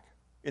hung back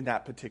in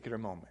that particular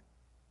moment.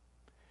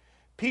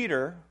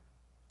 Peter,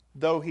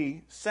 though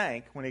he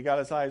sank when he got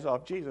his eyes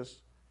off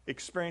Jesus,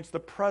 experienced the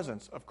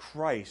presence of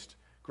Christ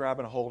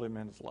grabbing a hold of him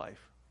in his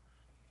life.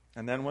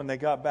 And then when they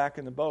got back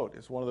in the boat,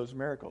 it's one of those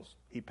miracles.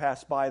 He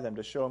passed by them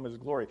to show him his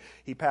glory.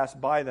 He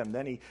passed by them.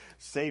 Then he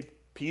saved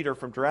Peter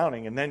from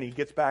drowning, and then he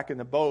gets back in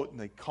the boat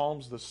and he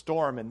calms the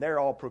storm, and they're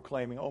all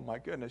proclaiming, "Oh my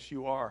goodness,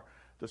 you are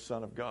the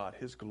Son of God,"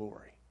 His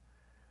glory.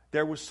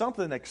 There was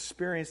something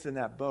experienced in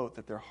that boat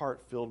that their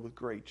heart filled with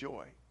great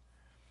joy.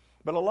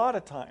 But a lot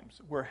of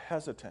times we're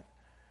hesitant.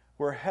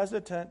 We're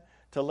hesitant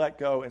to let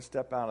go and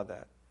step out of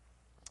that.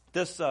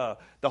 This, the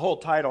whole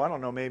title, I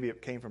don't know, maybe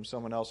it came from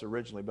someone else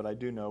originally, but I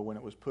do know when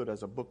it was put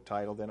as a book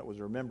title, then it was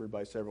remembered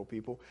by several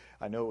people.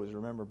 I know it was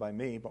remembered by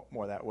me, but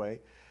more that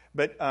way.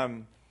 But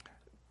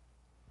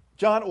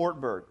John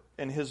Ortberg,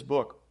 in his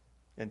book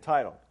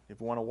entitled, "If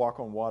You Want to Walk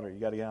on Water, You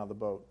Got to Get Out of the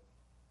Boat,"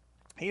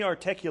 he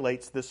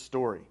articulates this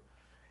story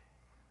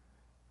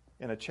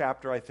in a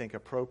chapter I think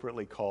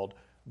appropriately called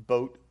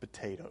Boat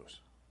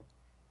Potatoes.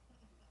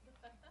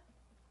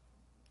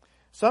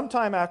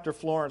 Sometime after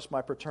Florence,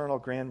 my paternal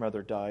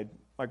grandmother, died,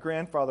 my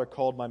grandfather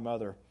called my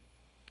mother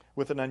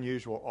with an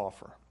unusual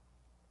offer.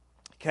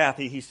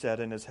 "Kathy," he said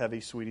in his heavy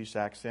Swedish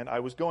accent,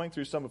 "I was going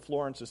through some of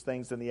Florence's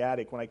things in the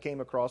attic when I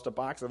came across a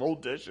box of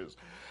old dishes.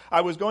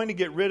 I was going to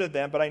get rid of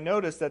them, but I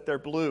noticed that they're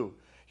blue,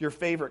 your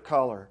favorite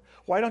color.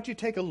 Why don't you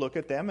take a look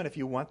at them, and if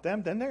you want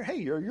them, then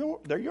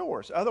they're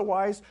yours.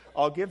 Otherwise,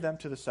 I'll give them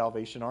to the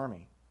Salvation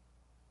Army."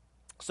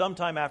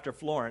 Sometime after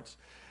Florence,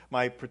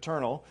 my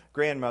paternal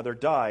grandmother,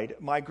 died,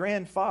 my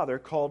grandfather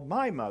called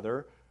my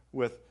mother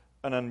with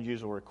an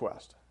unusual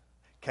request.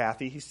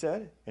 "Kathy," he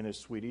said in his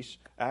Swedish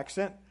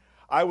accent,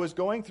 "I was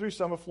going through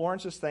some of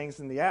Florence's things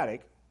in the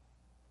attic."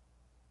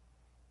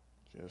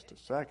 Just a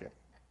second.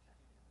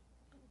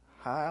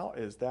 How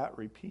is that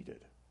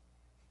repeated?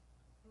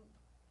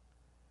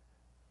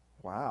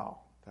 Wow,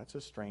 that's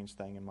a strange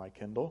thing in my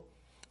Kindle.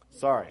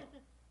 Sorry.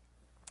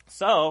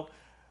 So,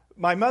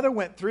 my mother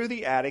went through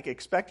the attic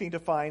expecting to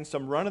find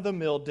some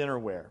run-of-the-mill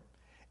dinnerware.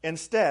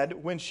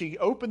 Instead, when she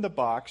opened the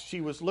box, she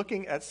was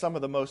looking at some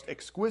of the most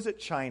exquisite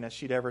china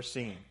she'd ever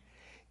seen.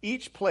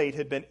 Each plate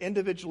had been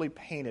individually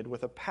painted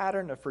with a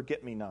pattern of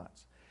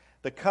forget-me-nots.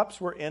 The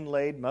cups were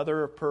inlaid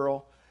mother of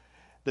pearl.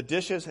 The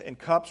dishes and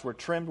cups were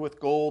trimmed with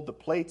gold. The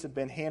plates had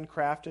been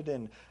handcrafted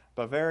in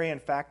Bavarian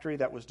factory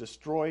that was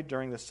destroyed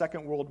during the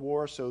Second World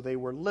War, so they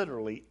were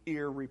literally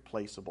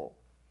irreplaceable.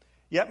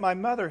 Yet my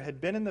mother had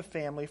been in the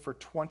family for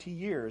 20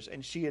 years,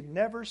 and she had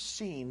never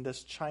seen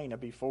this china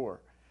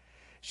before.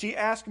 She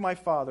asked my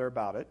father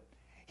about it.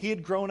 He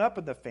had grown up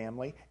in the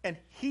family, and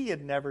he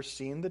had never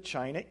seen the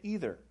china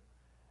either.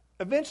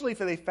 Eventually,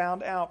 they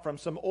found out from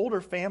some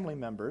older family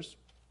members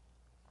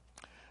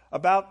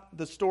about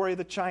the story of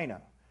the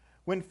china.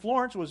 When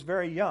Florence was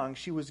very young,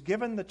 she was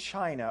given the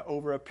china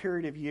over a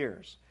period of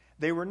years.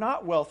 They were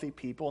not wealthy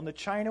people, and the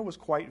china was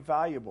quite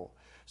valuable.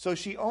 So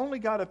she only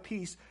got a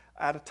piece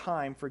at a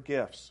time for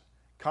gifts,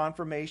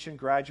 confirmation,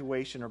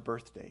 graduation, or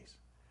birthdays.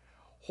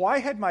 Why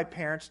had my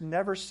parents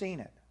never seen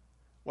it?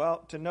 Well,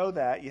 to know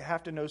that, you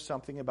have to know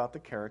something about the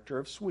character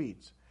of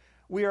Swedes.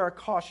 We are a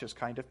cautious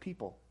kind of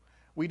people.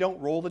 We don't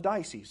roll the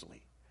dice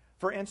easily.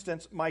 For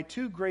instance, my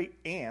two great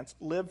aunts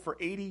lived for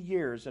 80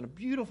 years in a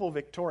beautiful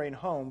Victorian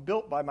home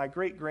built by my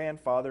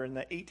great-grandfather in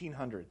the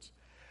 1800s.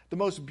 The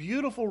most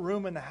beautiful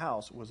room in the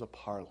house was a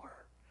parlor.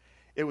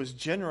 It was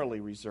generally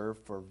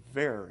reserved for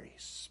very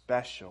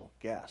special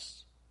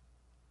guests.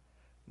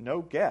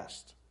 No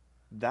guest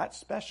that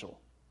special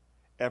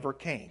ever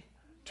came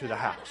to the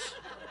house.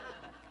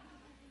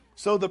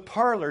 So the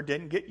parlor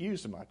didn't get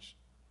used much.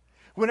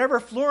 Whenever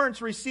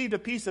Florence received a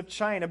piece of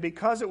china,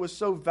 because it was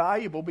so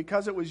valuable,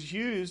 because it was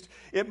used,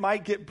 it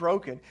might get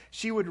broken,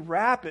 she would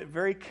wrap it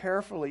very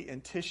carefully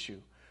in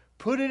tissue,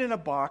 put it in a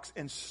box,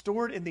 and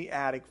store it in the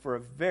attic for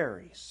a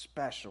very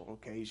special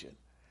occasion.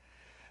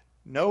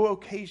 No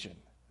occasion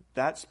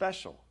that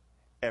special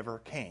ever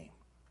came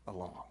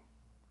along.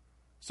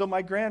 So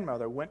my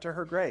grandmother went to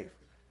her grave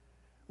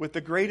with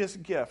the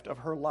greatest gift of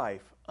her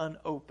life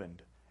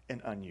unopened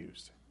and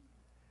unused.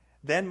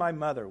 Then my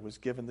mother was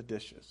given the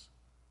dishes.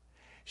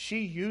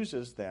 She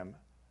uses them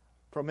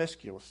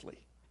promiscuously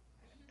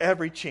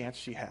every chance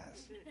she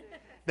has.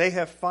 They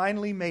have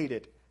finally made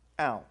it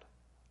out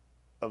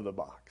of the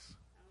box.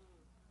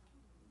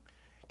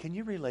 Can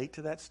you relate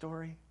to that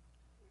story?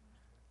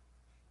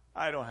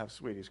 I don't have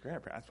Swedish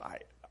grandparents.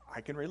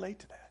 I can relate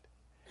to that.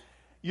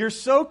 You're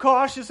so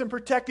cautious and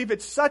protective.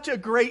 It's such a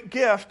great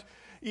gift.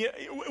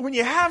 When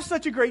you have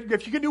such a great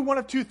gift, you can do one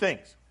of two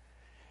things.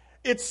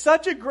 It's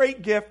such a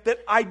great gift that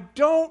I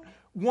don't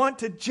want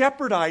to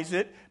jeopardize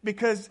it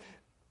because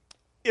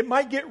it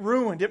might get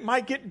ruined. It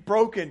might get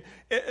broken.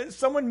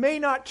 Someone may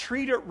not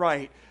treat it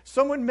right.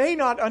 Someone may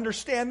not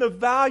understand the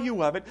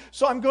value of it.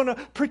 So I'm going to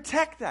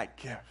protect that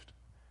gift.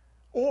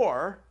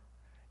 Or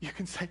you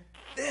can say,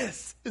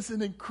 this is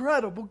an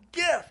incredible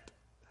gift.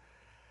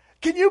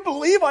 Can you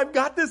believe I've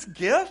got this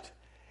gift?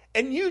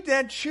 And you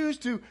then choose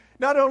to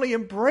not only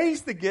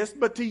embrace the gift,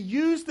 but to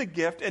use the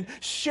gift and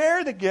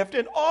share the gift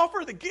and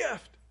offer the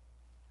gift.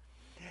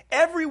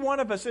 Every one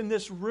of us in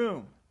this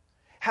room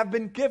have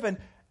been given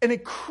an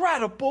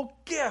incredible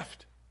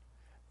gift.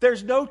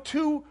 There's no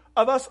two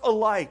of us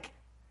alike.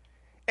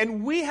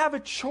 And we have a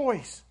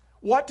choice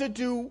what to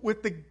do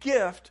with the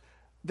gift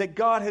that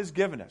God has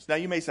given us. Now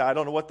you may say, I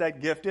don't know what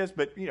that gift is,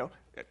 but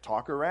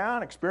talk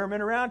around,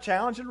 experiment around,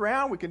 challenge it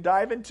around. We can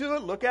dive into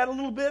it, look at it a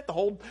little bit, the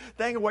whole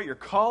thing of what your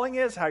calling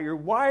is, how you're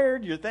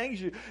wired, your things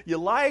you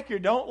like, you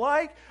don't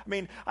like. I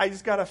mean, I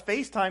just got a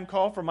FaceTime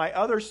call from my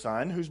other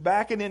son who's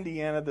back in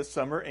Indiana this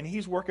summer, and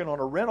he's working on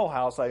a rental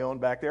house I own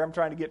back there. I'm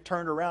trying to get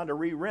turned around to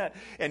re-rent.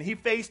 And he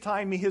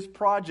FaceTimed me his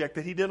project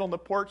that he did on the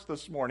porch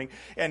this morning.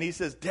 And he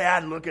says,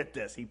 Dad, look at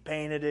this. He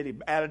painted it. He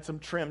added some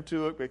trim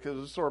to it because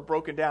it was sort of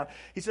broken down.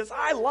 He says,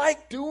 I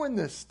like doing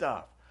this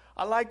stuff.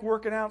 I like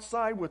working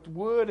outside with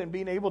wood and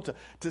being able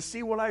to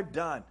see what I've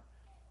done.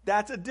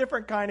 That's a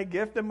different kind of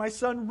gift than my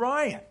son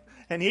Ryan.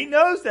 And he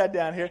knows that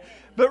down here.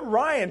 But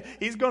Ryan,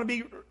 he's going to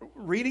be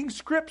reading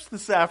scripts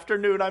this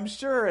afternoon, I'm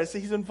sure, as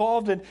he's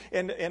involved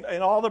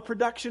in all the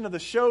production of the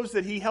shows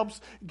that he helps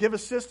give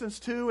assistance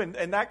to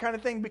and that kind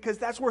of thing, because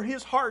that's where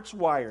his heart's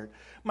wired.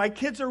 My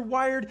kids are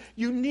wired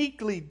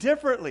uniquely,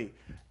 differently.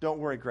 Don't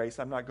worry, Grace,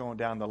 I'm not going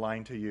down the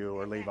line to you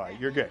or Levi.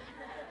 You're good.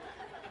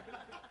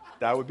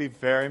 That would be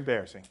very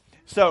embarrassing.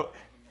 So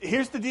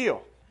here's the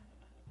deal.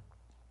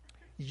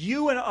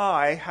 You and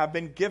I have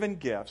been given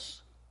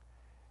gifts.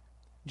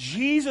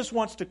 Jesus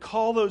wants to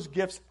call those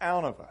gifts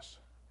out of us.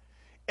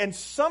 And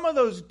some of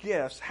those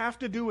gifts have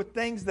to do with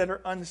things that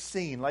are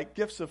unseen, like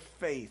gifts of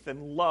faith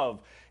and love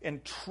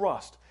and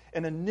trust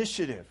and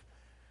initiative,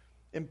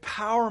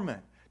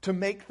 empowerment to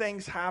make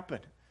things happen,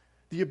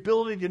 the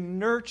ability to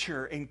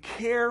nurture and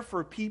care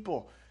for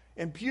people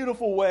in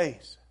beautiful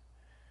ways.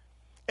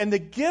 And the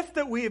gift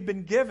that we have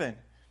been given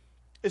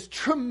is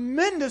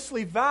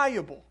tremendously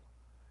valuable.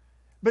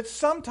 But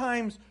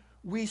sometimes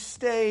we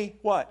stay,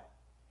 what?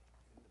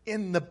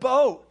 In the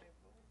boat.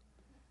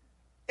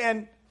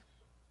 And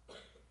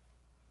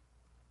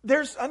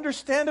there's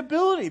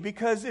understandability,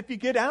 because if you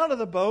get out of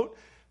the boat,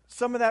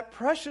 some of that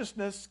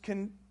preciousness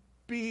can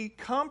be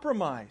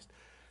compromised.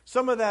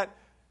 Some of that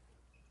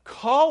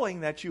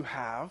calling that you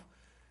have,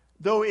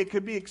 though it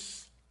could be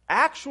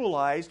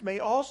actualized, may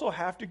also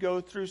have to go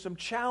through some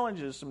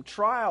challenges, some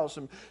trials,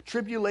 some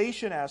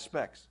tribulation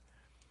aspects.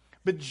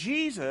 But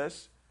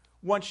Jesus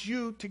wants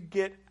you to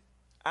get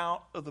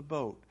out of the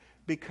boat,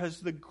 because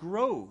the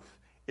growth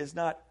is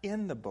not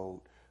in the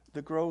boat.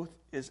 The growth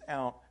is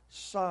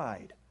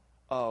outside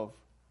of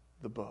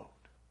the boat.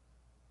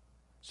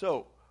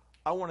 So,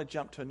 I want to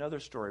jump to another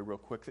story real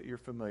quick that you're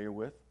familiar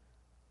with.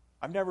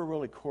 I've never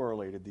really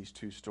correlated these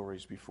two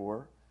stories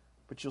before,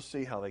 but you'll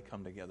see how they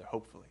come together,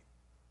 hopefully.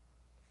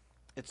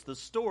 It's the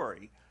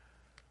story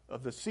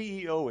of the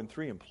CEO and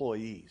 3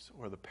 employees,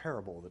 or the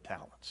parable of the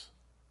talents.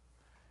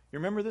 You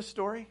remember this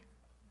story?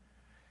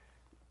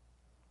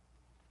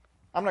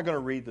 I'm not going to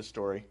read the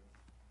story.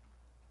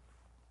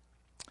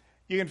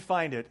 You can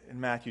find it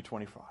in Matthew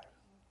 25.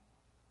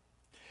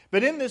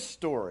 But in this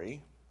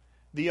story,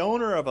 the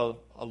owner of a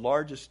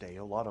large estate,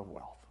 a lot of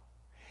wealth,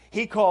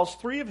 he calls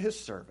 3 of his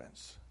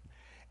servants,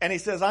 and he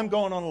says, I'm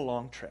going on a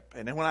long trip.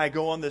 And when I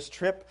go on this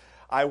trip,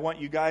 I want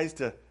you guys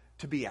to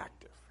be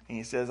active. And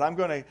he says, I'm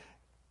going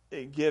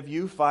to give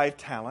you 5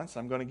 talents.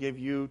 I'm going to give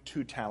you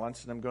 2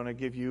 talents. And I'm going to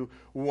give you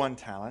 1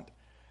 talent.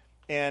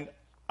 And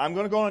I'm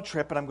going to go on a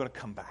trip, and I'm going to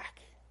come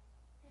back.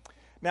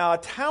 Now, a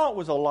talent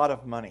was a lot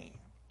of money.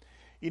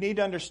 You need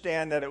to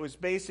understand that it was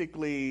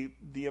basically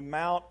the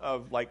amount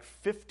of like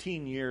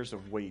 15 years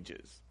of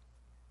wages.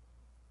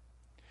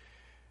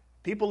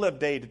 People lived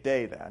day to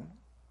day then.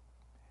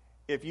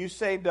 If you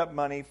saved up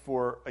money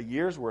for a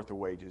year's worth of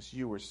wages,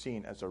 you were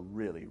seen as a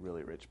really,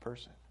 really rich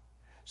person.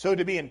 So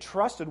to be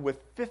entrusted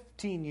with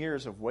 15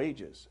 years of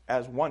wages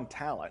as 1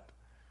 talent,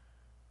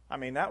 I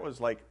mean, that was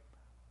like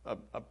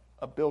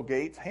a Bill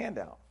Gates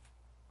handout.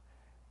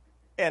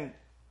 And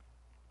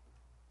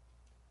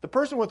the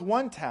person with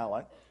 1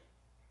 talent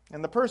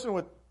and the person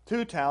with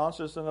 2 talents,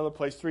 there's another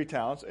place 3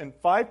 talents, and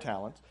 5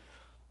 talents,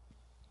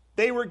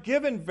 they were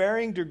given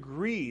varying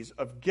degrees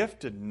of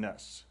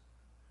giftedness.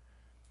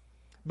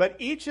 But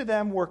each of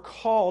them were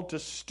called to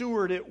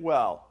steward it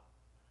well.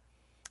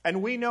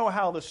 And we know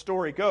how the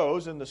story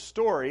goes. In the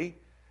story,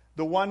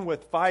 the one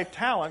with 5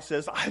 talents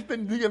says, I've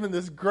been given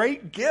this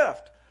great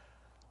gift.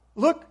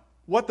 Look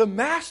what the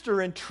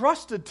master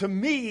entrusted to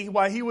me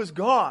while he was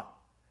gone.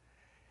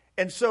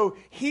 And so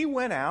he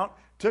went out,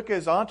 took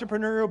his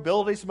entrepreneurial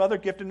ability, some other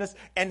giftedness,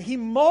 and he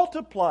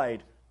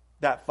multiplied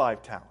that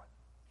 5 talent.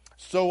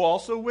 So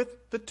also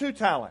with the 2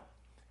 talent.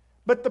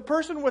 But the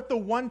person with the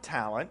 1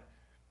 talent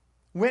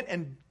went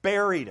and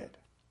buried it.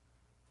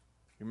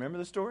 You remember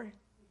the story?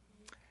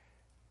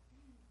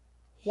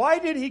 Why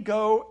did he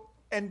go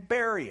and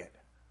bury it?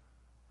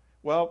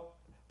 Well,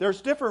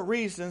 there's different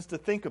reasons to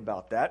think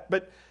about that,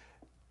 but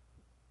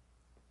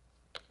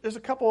there's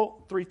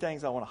 3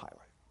 things I want to highlight.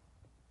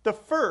 The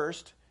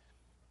first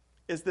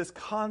is this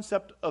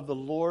concept of the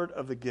Lord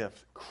of the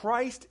gift.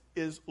 Christ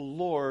is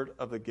Lord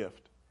of the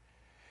gift.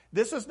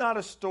 This is not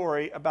a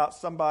story about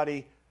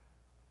somebody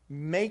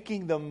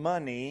making the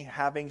money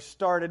having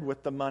started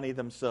with the money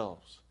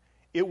themselves.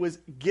 It was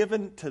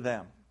given to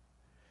them.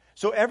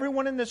 So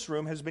everyone in this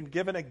room has been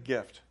given a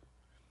gift,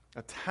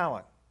 a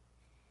talent,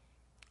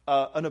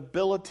 an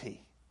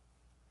ability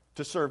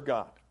to serve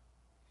God.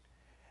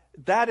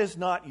 That is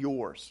not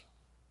yours.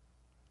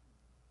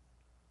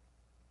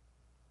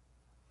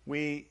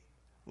 We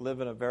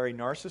live in a very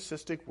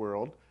narcissistic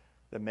world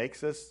that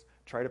makes us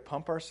try to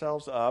pump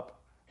ourselves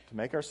up to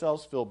make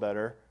ourselves feel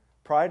better.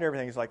 Pride and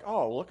everything is like,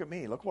 oh, look at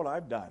me. Look what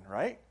I've done,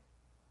 right?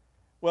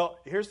 Well,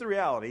 here's the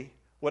reality.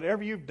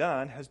 Whatever you've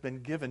done has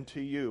been given to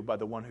you by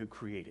the one who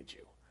created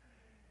you.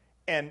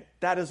 And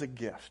that is a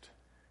gift.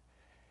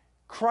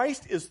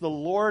 Christ is the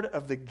Lord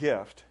of the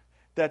gift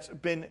that's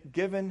been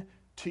given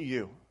to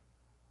you.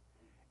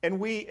 And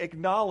we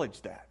acknowledge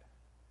that.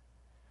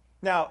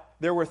 Now,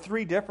 there were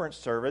 3 different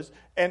servants,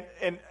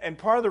 and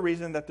part of the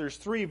reason that there's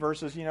 3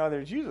 verses,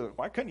 there's usually,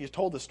 why couldn't you have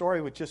told the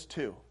story with just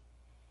 2?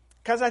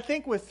 Because I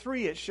think with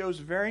 3, it shows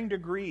varying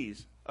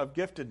degrees of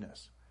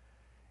giftedness.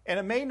 And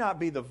it may not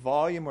be the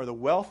volume or the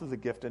wealth of the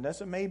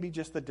giftedness, it may be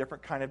just the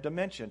different kind of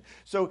dimension.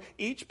 So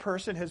each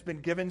person has been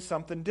given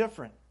something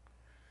different.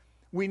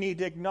 We need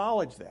to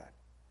acknowledge that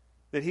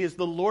he is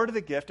the Lord of the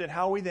gift, and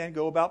how we then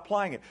go about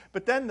applying it.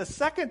 But then the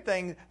second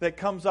thing that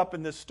comes up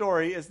in this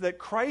story is that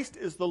Christ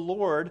is the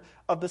Lord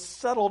of the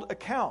settled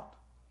account.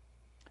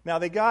 Now,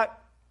 they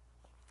got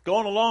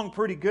going along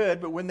pretty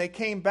good, but when they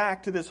came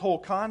back to this whole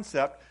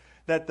concept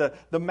that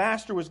the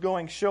master was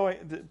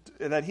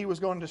that he was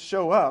going to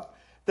show up,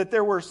 that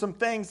there were some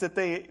things that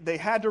they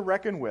had to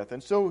reckon with.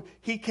 And so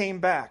he came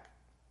back.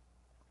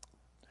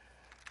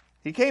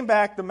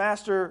 The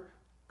master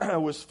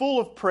was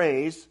full of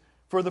praise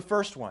for the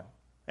first one.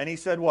 And he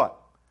said what?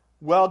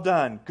 Well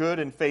done, good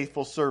and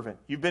faithful servant.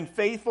 You've been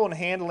faithful in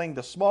handling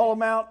the small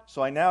amount,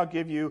 so I now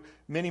give you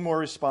many more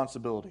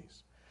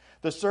responsibilities.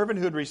 The servant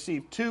who had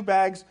received 2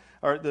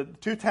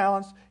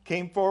 talents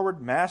came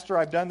forward. Master,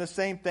 I've done the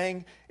same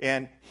thing.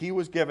 And he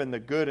was given the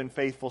good and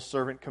faithful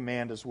servant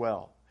command as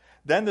well.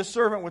 Then the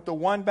servant with the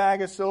 1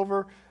 bag of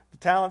silver, the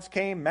talents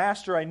came.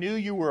 Master, I knew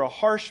you were a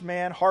harsh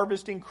man,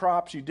 harvesting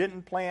crops you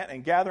didn't plant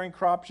and gathering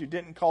crops you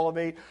didn't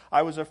cultivate.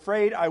 I was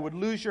afraid I would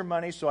lose your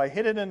money, so I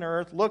hid it in the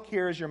earth. Look,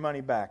 here is your money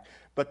back.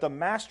 But the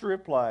master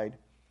replied,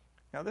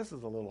 now this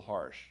is a little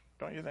harsh,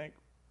 don't you think?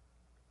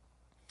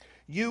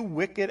 You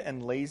wicked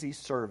and lazy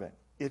servant.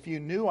 If you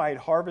knew I had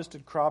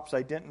harvested crops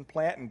I didn't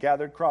plant and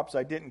gathered crops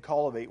I didn't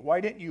cultivate, why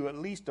didn't you at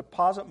least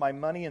deposit my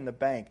money in the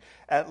bank?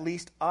 At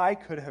least I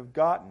could have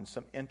gotten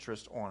some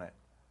interest on it.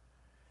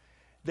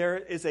 There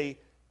is a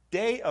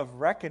day of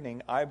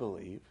reckoning, I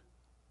believe,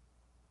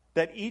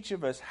 that each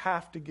of us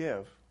have to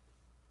give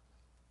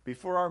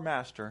before our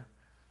master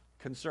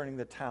concerning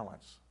the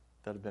talents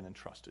that have been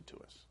entrusted to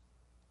us.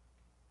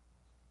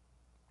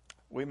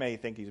 We may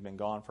think he's been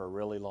gone for a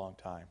really long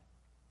time.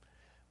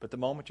 But the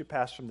moment you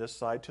pass from this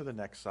side to the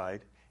next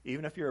side,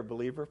 even if you're a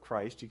believer of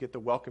Christ, you get the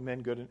welcome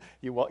in,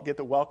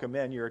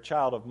 you're a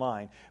child of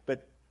mine.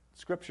 But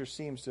Scripture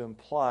seems to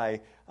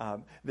imply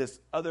this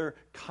other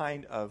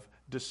kind of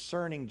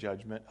discerning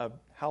judgment of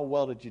how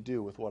well did you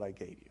do with what I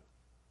gave you.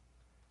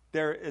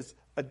 There is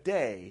a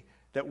day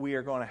that we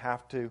are going to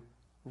have to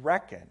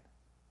reckon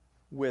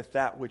with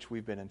that which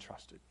we've been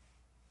entrusted.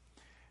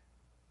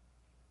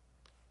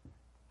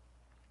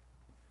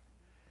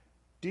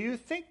 Do you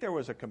think there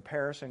was a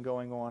comparison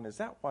going on? Is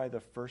that why the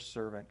first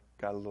servant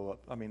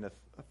the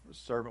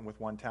servant with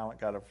 1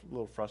 talent got a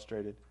little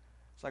frustrated?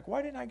 It's like,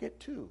 why didn't I get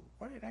 2?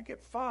 Why didn't I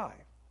get 5?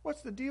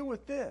 What's the deal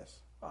with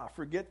this?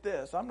 Forget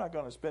this. I'm not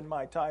going to spend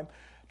my time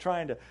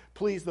trying to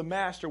please the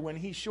master when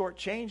he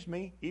shortchanged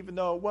me, even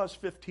though it was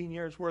 15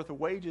 years worth of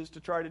wages to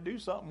try to do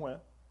something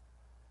with.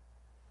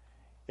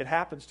 It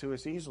happens to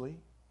us easily.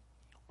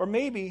 Or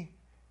maybe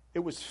it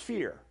was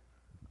fear.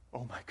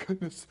 Oh my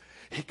goodness,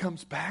 he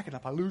comes back, and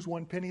if I lose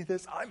 1 penny of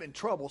this, I'm in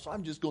trouble, so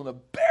I'm just going to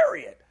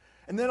bury it,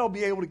 and then I'll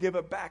be able to give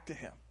it back to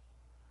him.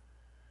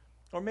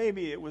 Or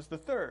maybe it was the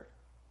third.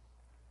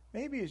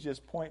 Maybe he's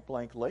just point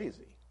blank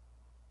lazy.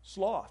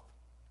 Sloth.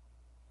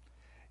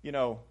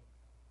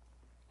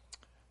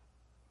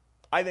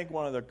 I think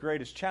one of the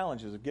greatest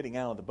challenges of getting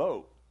out of the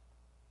boat,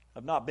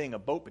 of not being a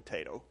boat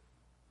potato,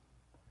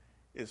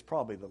 is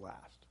probably the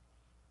last.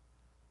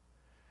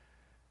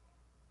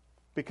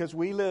 Because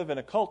we live in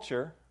a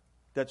culture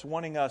that's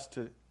wanting us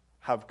to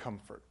have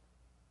comfort.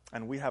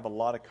 And we have a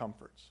lot of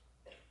comforts.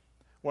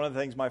 One of the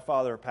things my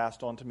father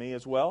passed on to me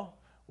as well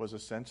was a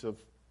sense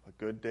of a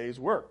good day's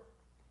work,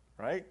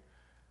 right?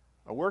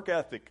 A work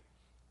ethic.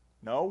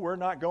 No, we're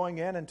not going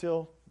in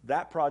until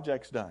that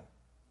project's done.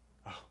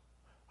 Oh,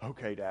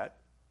 okay, Dad.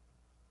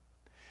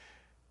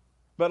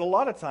 But a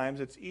lot of times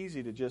it's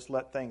easy to just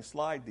let things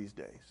slide these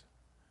days.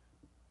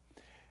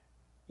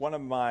 One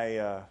of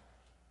my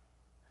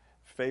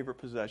favorite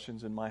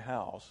possessions in my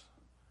house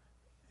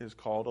is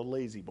called a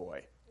lazy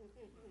boy.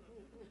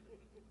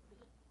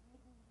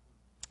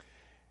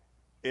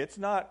 It's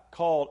not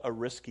called a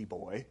risky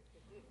boy.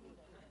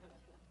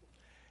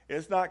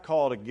 It's not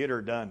called a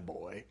get-her-done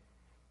boy.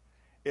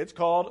 It's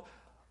called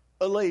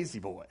a lazy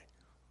boy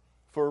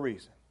for a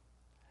reason.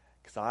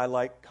 Because I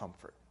like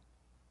comfort.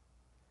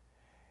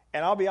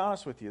 And I'll be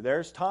honest with you,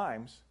 there's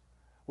times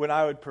when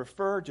I would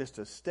prefer just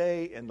to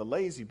stay in the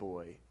lazy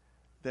boy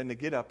than to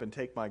get up and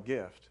take my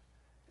gift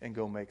and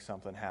go make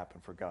something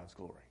happen for God's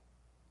glory.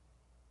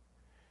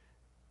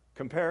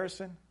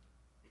 Comparison,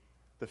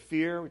 the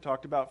fear, we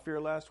talked about fear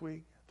last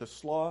week, the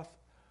sloth,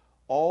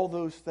 All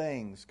those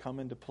things come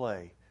into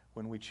play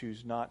when we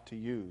choose not to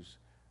use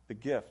the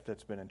gift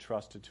that's been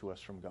entrusted to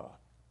us from God.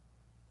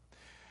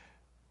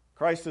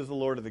 Christ is the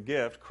Lord of the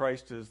gift.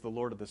 Christ is the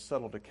Lord of the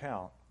settled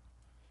account.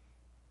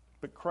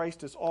 But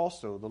Christ is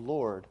also the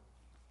Lord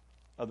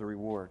of the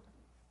reward.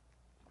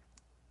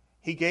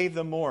 He gave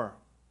them more.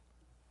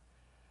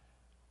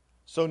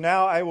 So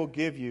now I will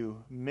give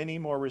you many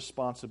more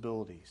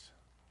responsibilities.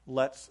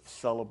 Let's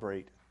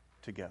celebrate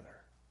together.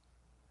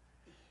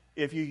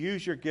 If you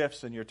use your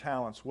gifts and your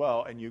talents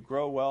well and you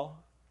grow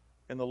well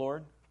in the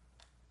Lord,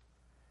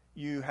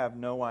 you have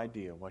no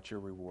idea what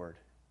your reward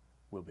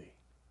will be.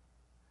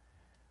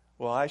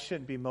 Well, I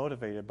shouldn't be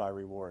motivated by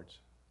rewards.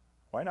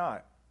 Why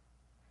not?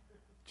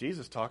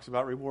 Jesus talks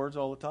about rewards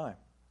all the time.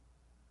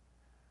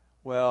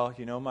 Well,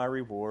 my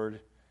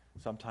reward,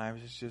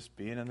 sometimes it's just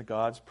being in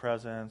God's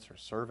presence or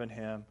serving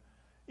Him.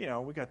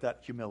 We got that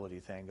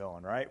humility thing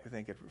going, right? We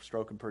think we're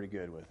stroking pretty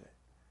good with it.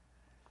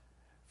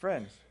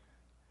 Friends,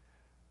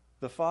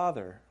 the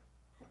Father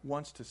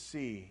wants to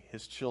see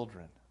His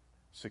children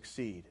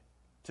succeed,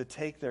 to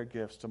take their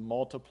gifts, to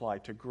multiply,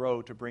 to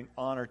grow, to bring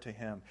honor to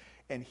Him.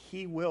 And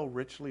He will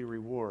richly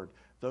reward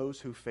those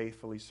who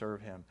faithfully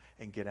serve Him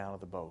and get out of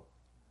the boat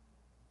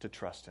to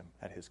trust Him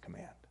at His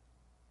command.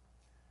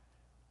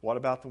 What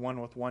about the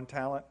one with one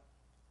talent?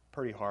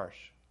 Pretty harsh.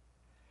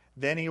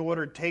 Then He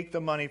ordered, take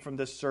the money from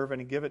this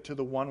servant and give it to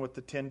the one with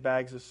the 10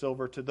 bags of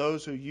silver. To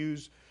those who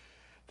use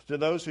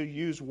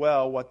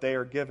well what they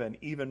are given,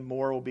 even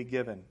more will be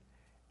given,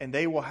 and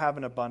they will have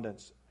an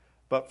abundance.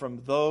 But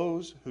from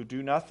those who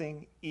do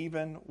nothing,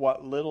 even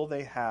what little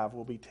they have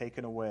will be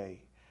taken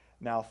away.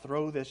 Now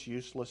throw this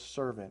useless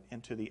servant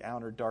into the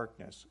outer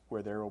darkness,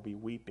 where there will be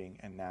weeping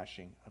and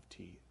gnashing of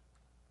teeth.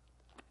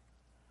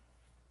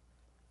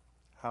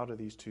 How do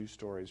these two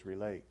stories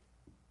relate?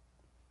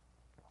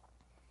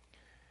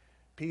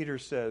 Peter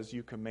says,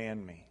 you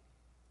command me.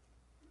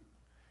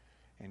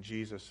 And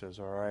Jesus says,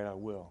 all right, I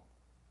will.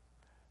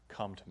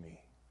 Come to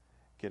me.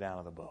 Get out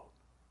of the boat.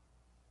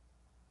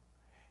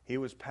 He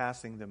was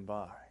passing them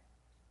by.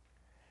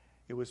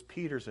 It was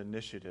Peter's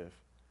initiative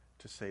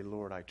to say,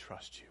 Lord, I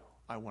trust you.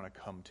 I want to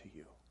come to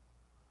you.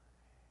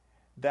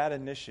 That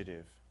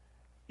initiative,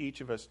 each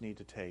of us need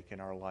to take in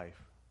our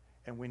life,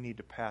 and we need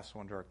to pass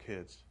on to our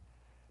kids,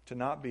 to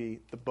not be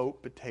the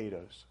boat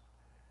potatoes,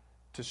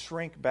 to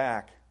shrink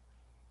back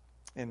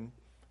in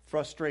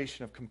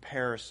frustration of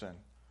comparison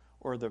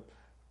or the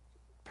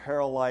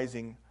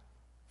paralyzing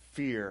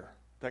fear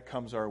that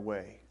comes our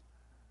way,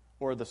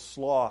 or the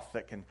sloth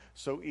that can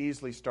so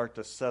easily start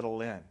to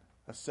settle in,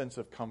 a sense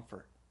of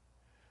comfort.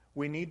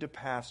 We need to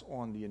pass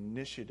on the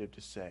initiative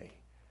to say,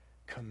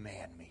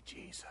 command me,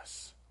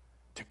 Jesus,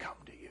 to come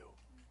to you.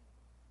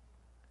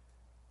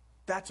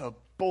 That's a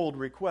bold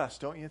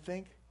request, don't you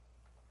think?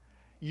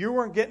 You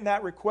weren't getting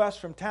that request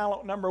from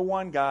talent number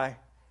 1 guy.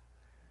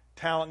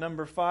 Talent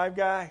number 5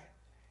 guy,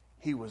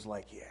 he was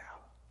like, yeah,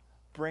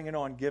 bring it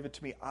on, give it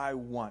to me. I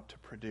want to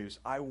produce.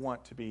 I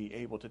want to be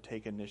able to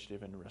take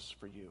initiative and risks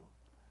for you.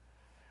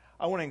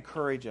 I want to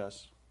encourage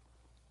us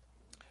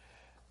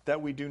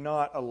that we do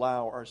not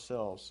allow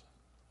ourselves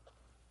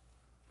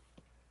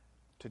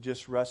to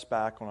just rest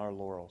back on our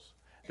laurels.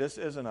 This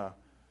isn't a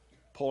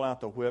pull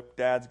out the whip,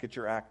 dads, get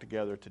your act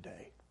together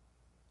today.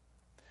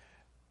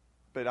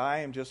 But I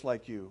am just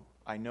like you.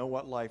 I know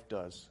what life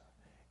does.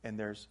 And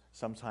there's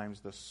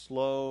sometimes the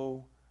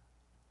slow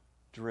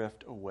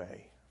drift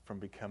away from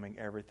becoming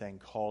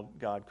everything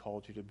God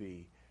called you to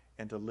be,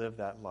 and to live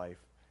that life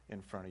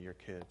in front of your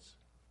kids.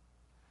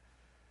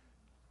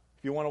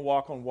 If you want to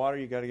walk on water,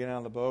 you got to get out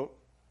of the boat.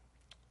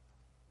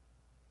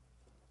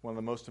 One of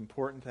the most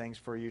important things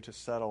for you to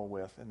settle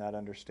with in that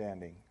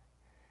understanding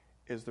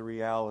is the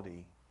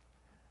reality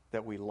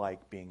that we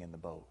like being in the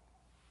boat.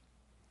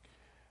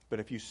 But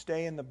if you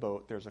stay in the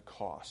boat, there's a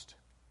cost.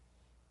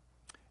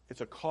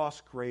 It's a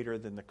cost greater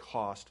than the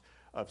cost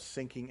of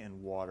sinking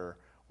in water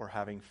or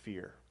having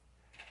fear.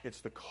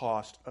 It's the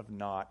cost of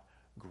not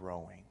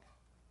growing.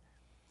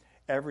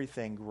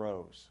 Everything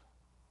grows.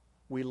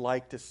 We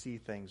like to see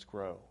things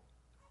grow.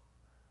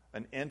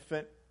 An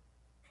infant,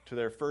 to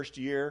their first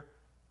year,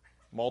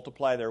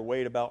 multiply their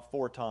weight about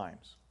 4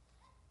 times.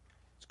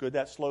 It's good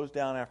that slows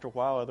down after a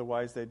while,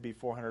 otherwise they'd be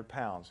 400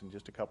 pounds in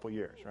just a couple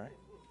years, right?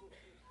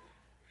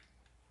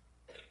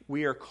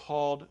 We are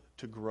called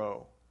to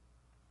grow.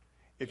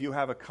 If you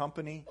have a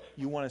company,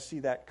 you want to see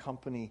that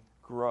company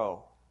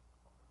grow.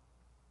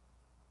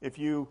 If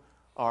you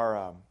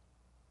are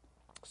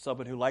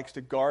someone who likes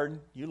to garden,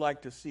 you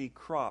like to see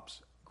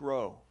crops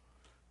grow,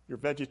 your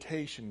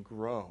vegetation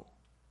grow.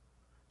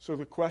 So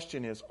the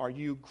question is, are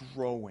you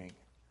growing?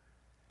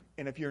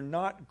 And if you're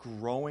not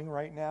growing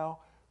right now,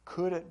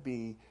 could it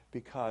be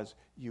because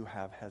you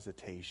have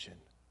hesitation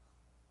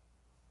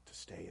to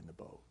stay in the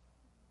boat?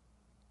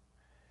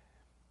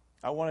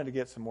 I wanted to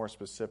get some more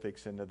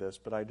specifics into this,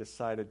 but I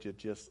decided to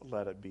just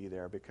let it be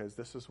there, because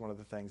this is one of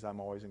the things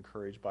I'm always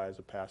encouraged by as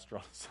a pastor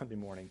on Sunday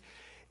morning.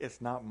 It's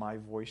not my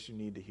voice you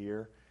need to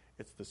hear.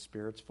 It's the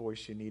Spirit's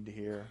voice you need to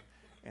hear.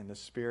 and the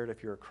Spirit,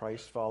 if you're a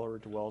Christ follower,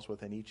 dwells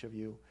within each of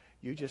you.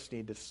 You just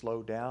need to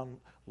slow down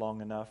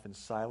long enough in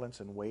silence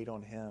and wait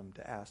on Him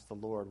to ask the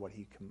Lord what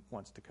He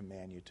wants to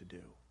command you to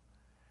do.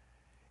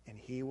 And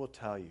He will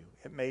tell you.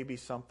 It may be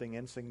something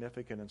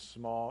insignificant and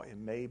small. It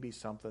may be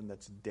something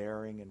that's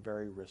daring and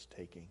very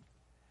risk-taking.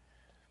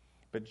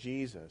 But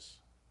Jesus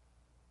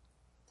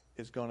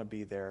is going to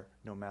be there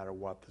no matter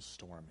what the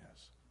storm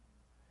is.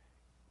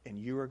 And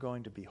you are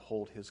going to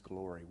behold His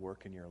glory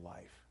work in your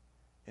life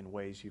in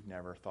ways you've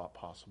never thought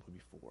possible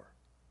before.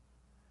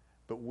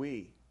 But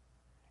we,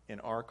 in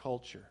our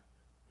culture,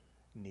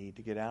 need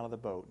to get out of the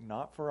boat,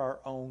 not for our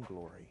own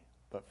glory,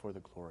 but for the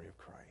glory of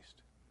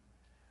Christ.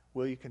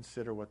 Will you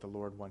consider what the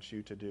Lord wants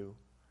you to do?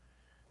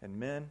 And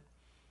men,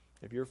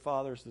 if you're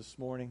fathers this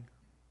morning,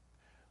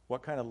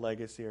 what kind of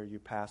legacy are you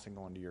passing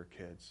on to your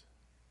kids?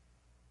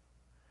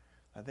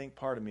 I think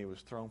part of me was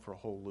thrown for a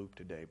whole loop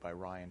today by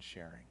Ryan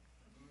sharing.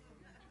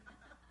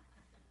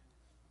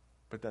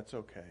 But that's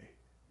okay.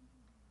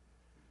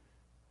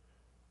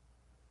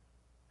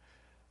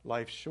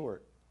 Life's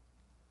short.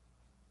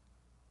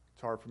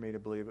 It's hard for me to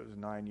believe it was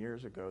 9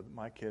 years ago that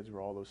my kids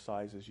were all those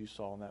sizes you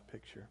saw in that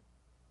picture.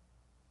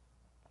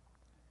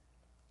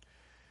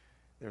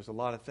 There's a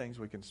lot of things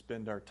we can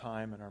spend our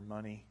time and our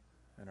money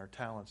and our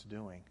talents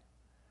doing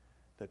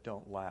that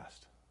don't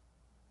last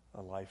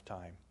a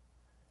lifetime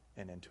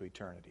and into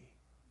eternity.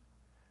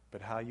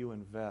 But how you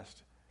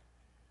invest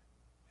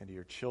into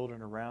your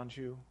children around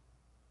you,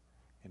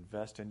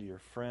 invest into your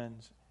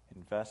friends,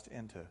 invest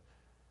into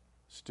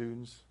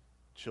students,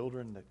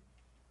 children that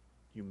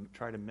you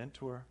try to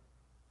mentor,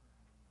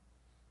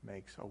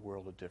 makes a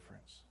world of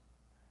difference.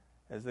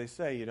 As they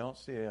say, you don't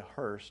see a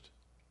hearse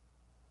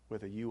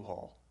with a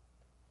U-Haul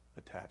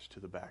attached to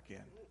the back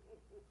end.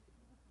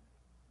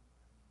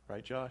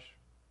 Right, Josh?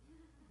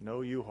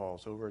 No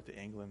U-Hauls over at the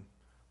England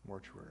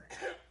mortuary.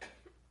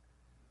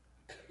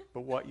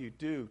 But what you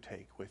do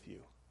take with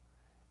you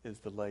is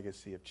the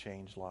legacy of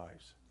changed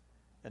lives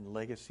and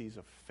legacies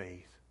of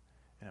faith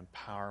and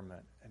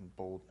empowerment and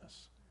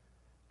boldness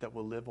that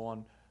will live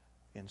on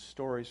in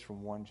stories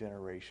from one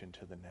generation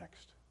to the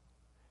next.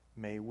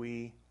 May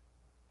we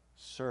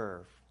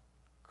serve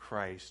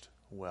Christ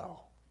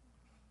well,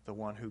 the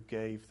one who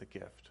gave the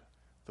gift,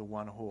 the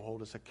one who will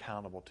hold us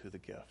accountable to the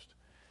gift,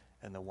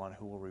 and the one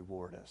who will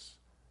reward us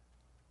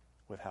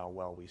with how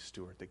well we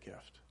steward the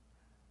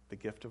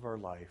gift of our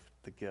life,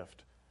 the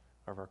gift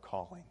of our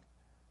calling,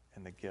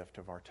 and the gift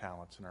of our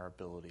talents and our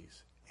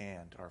abilities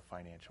and our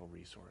financial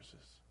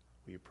resources.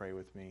 Will you pray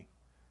with me?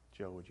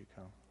 Joe, would you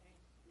come?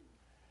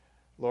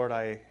 Lord,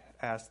 I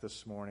ask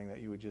this morning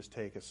that you would just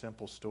take a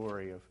simple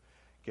story of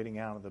getting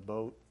out of the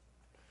boat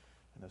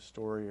and the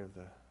story of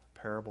the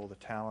parable of the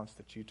talents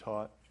that you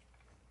taught,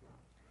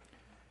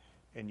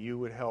 and you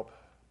would help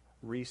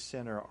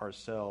recenter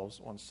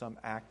ourselves on some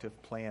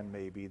active plan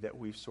maybe that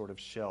we've sort of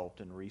shelved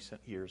in recent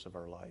years of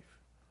our life.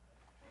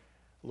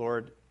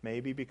 Lord,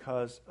 maybe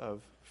because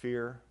of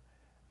fear,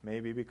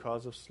 maybe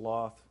because of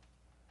sloth,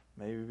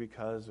 maybe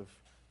because of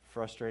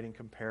frustrating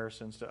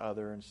comparisons to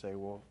others and say,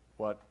 well,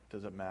 what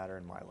does it matter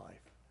in my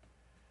life?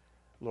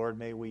 Lord,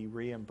 may we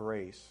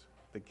re-embrace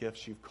the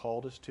gifts you've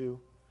called us to,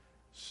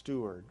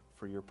 steward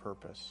for your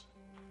purpose,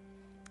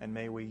 and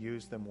may we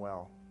use them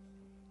well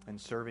in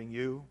serving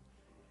you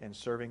and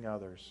serving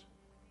others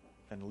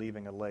and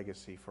leaving a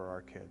legacy for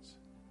our kids.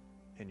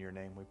 In your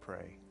name we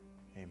pray.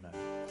 Amen.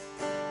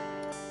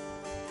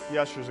 The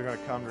ushers are going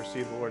to come to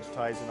receive the Lord's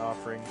tithes and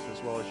offerings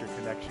as well as your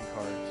connection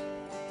cards.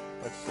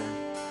 Let's sing.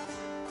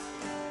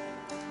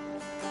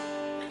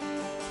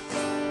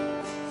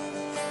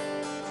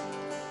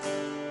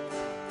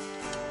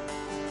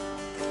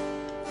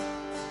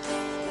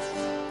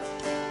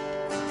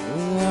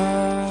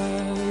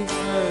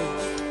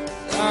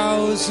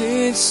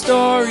 Thousand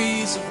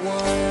stories of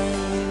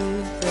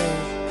wonder,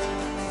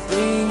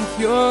 think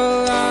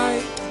you're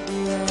like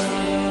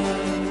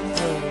beyond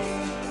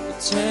the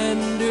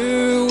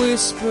tender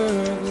whisper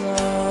of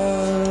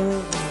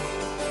love,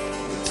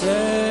 the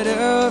dead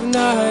of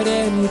night,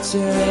 and you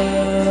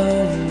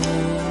tell me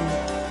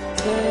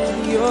that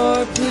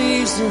you're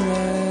pleased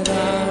and that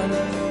I'm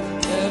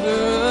never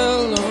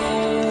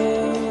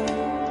alone.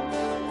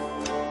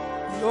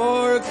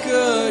 You're a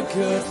good,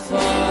 good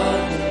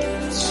Father.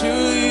 It's who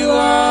you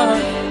are,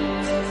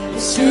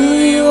 it's who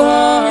you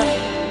are,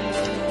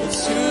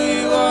 it's who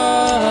you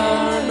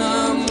are, and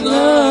I'm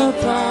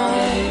loved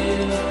by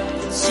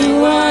you. It's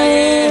who I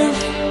am,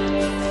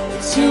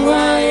 it's who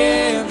I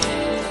am,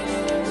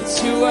 it's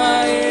who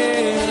I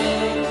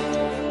am.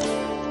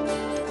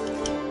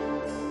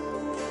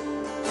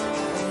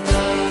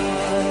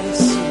 I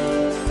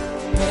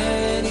see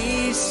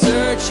many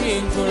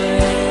searching for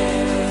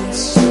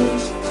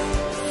answers,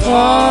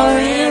 far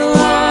and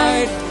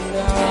wide.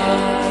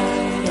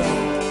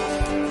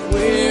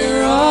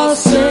 We're all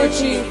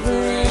searching for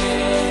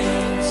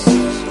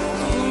answers.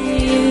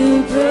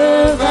 You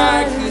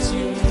provide 'cause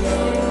you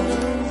know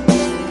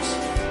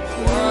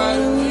what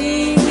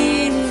we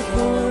need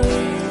for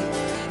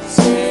you.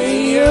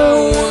 Say your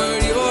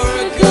word, you're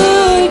a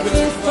good,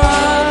 good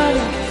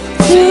Father.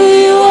 Do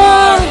you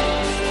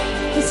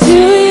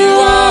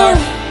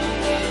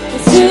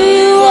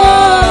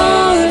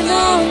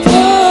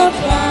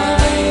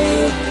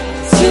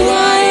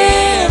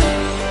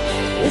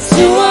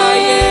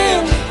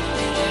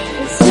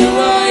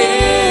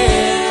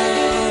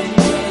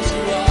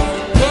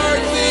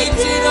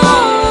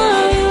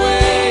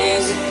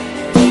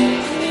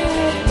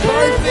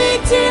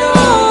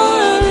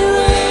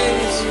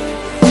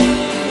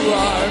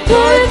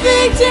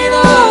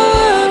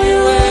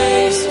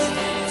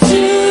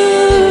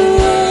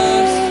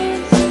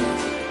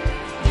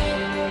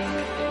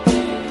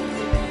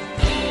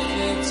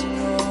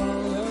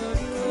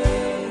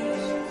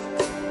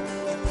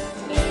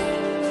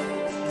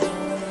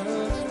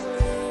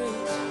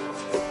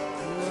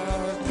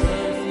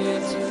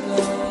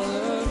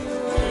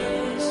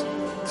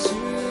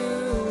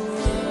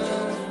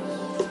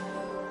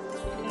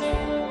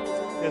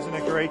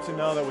great to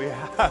know that we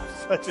have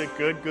such a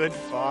good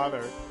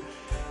Father.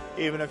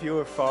 Even if you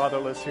are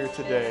fatherless here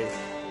today,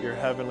 your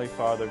Heavenly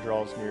Father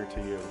draws near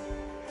to you.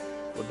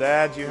 Well,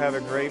 dads, you have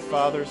a great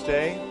Father's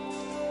Day.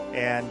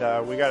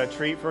 And we got a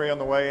treat for you on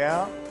the way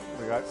out.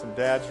 We got some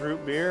Dad's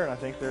root beer, and I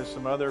think there's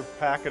some other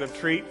packet of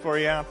treat for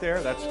you out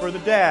there. That's for the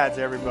dads,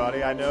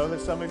 everybody. I know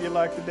that some of you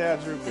like the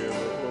Dad's root beer,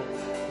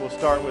 but we'll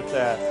start with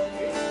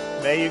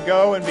that. May you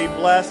go and be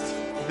blessed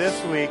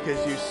this week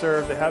as you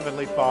serve the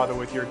Heavenly Father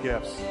with your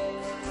gifts.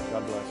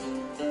 God bless.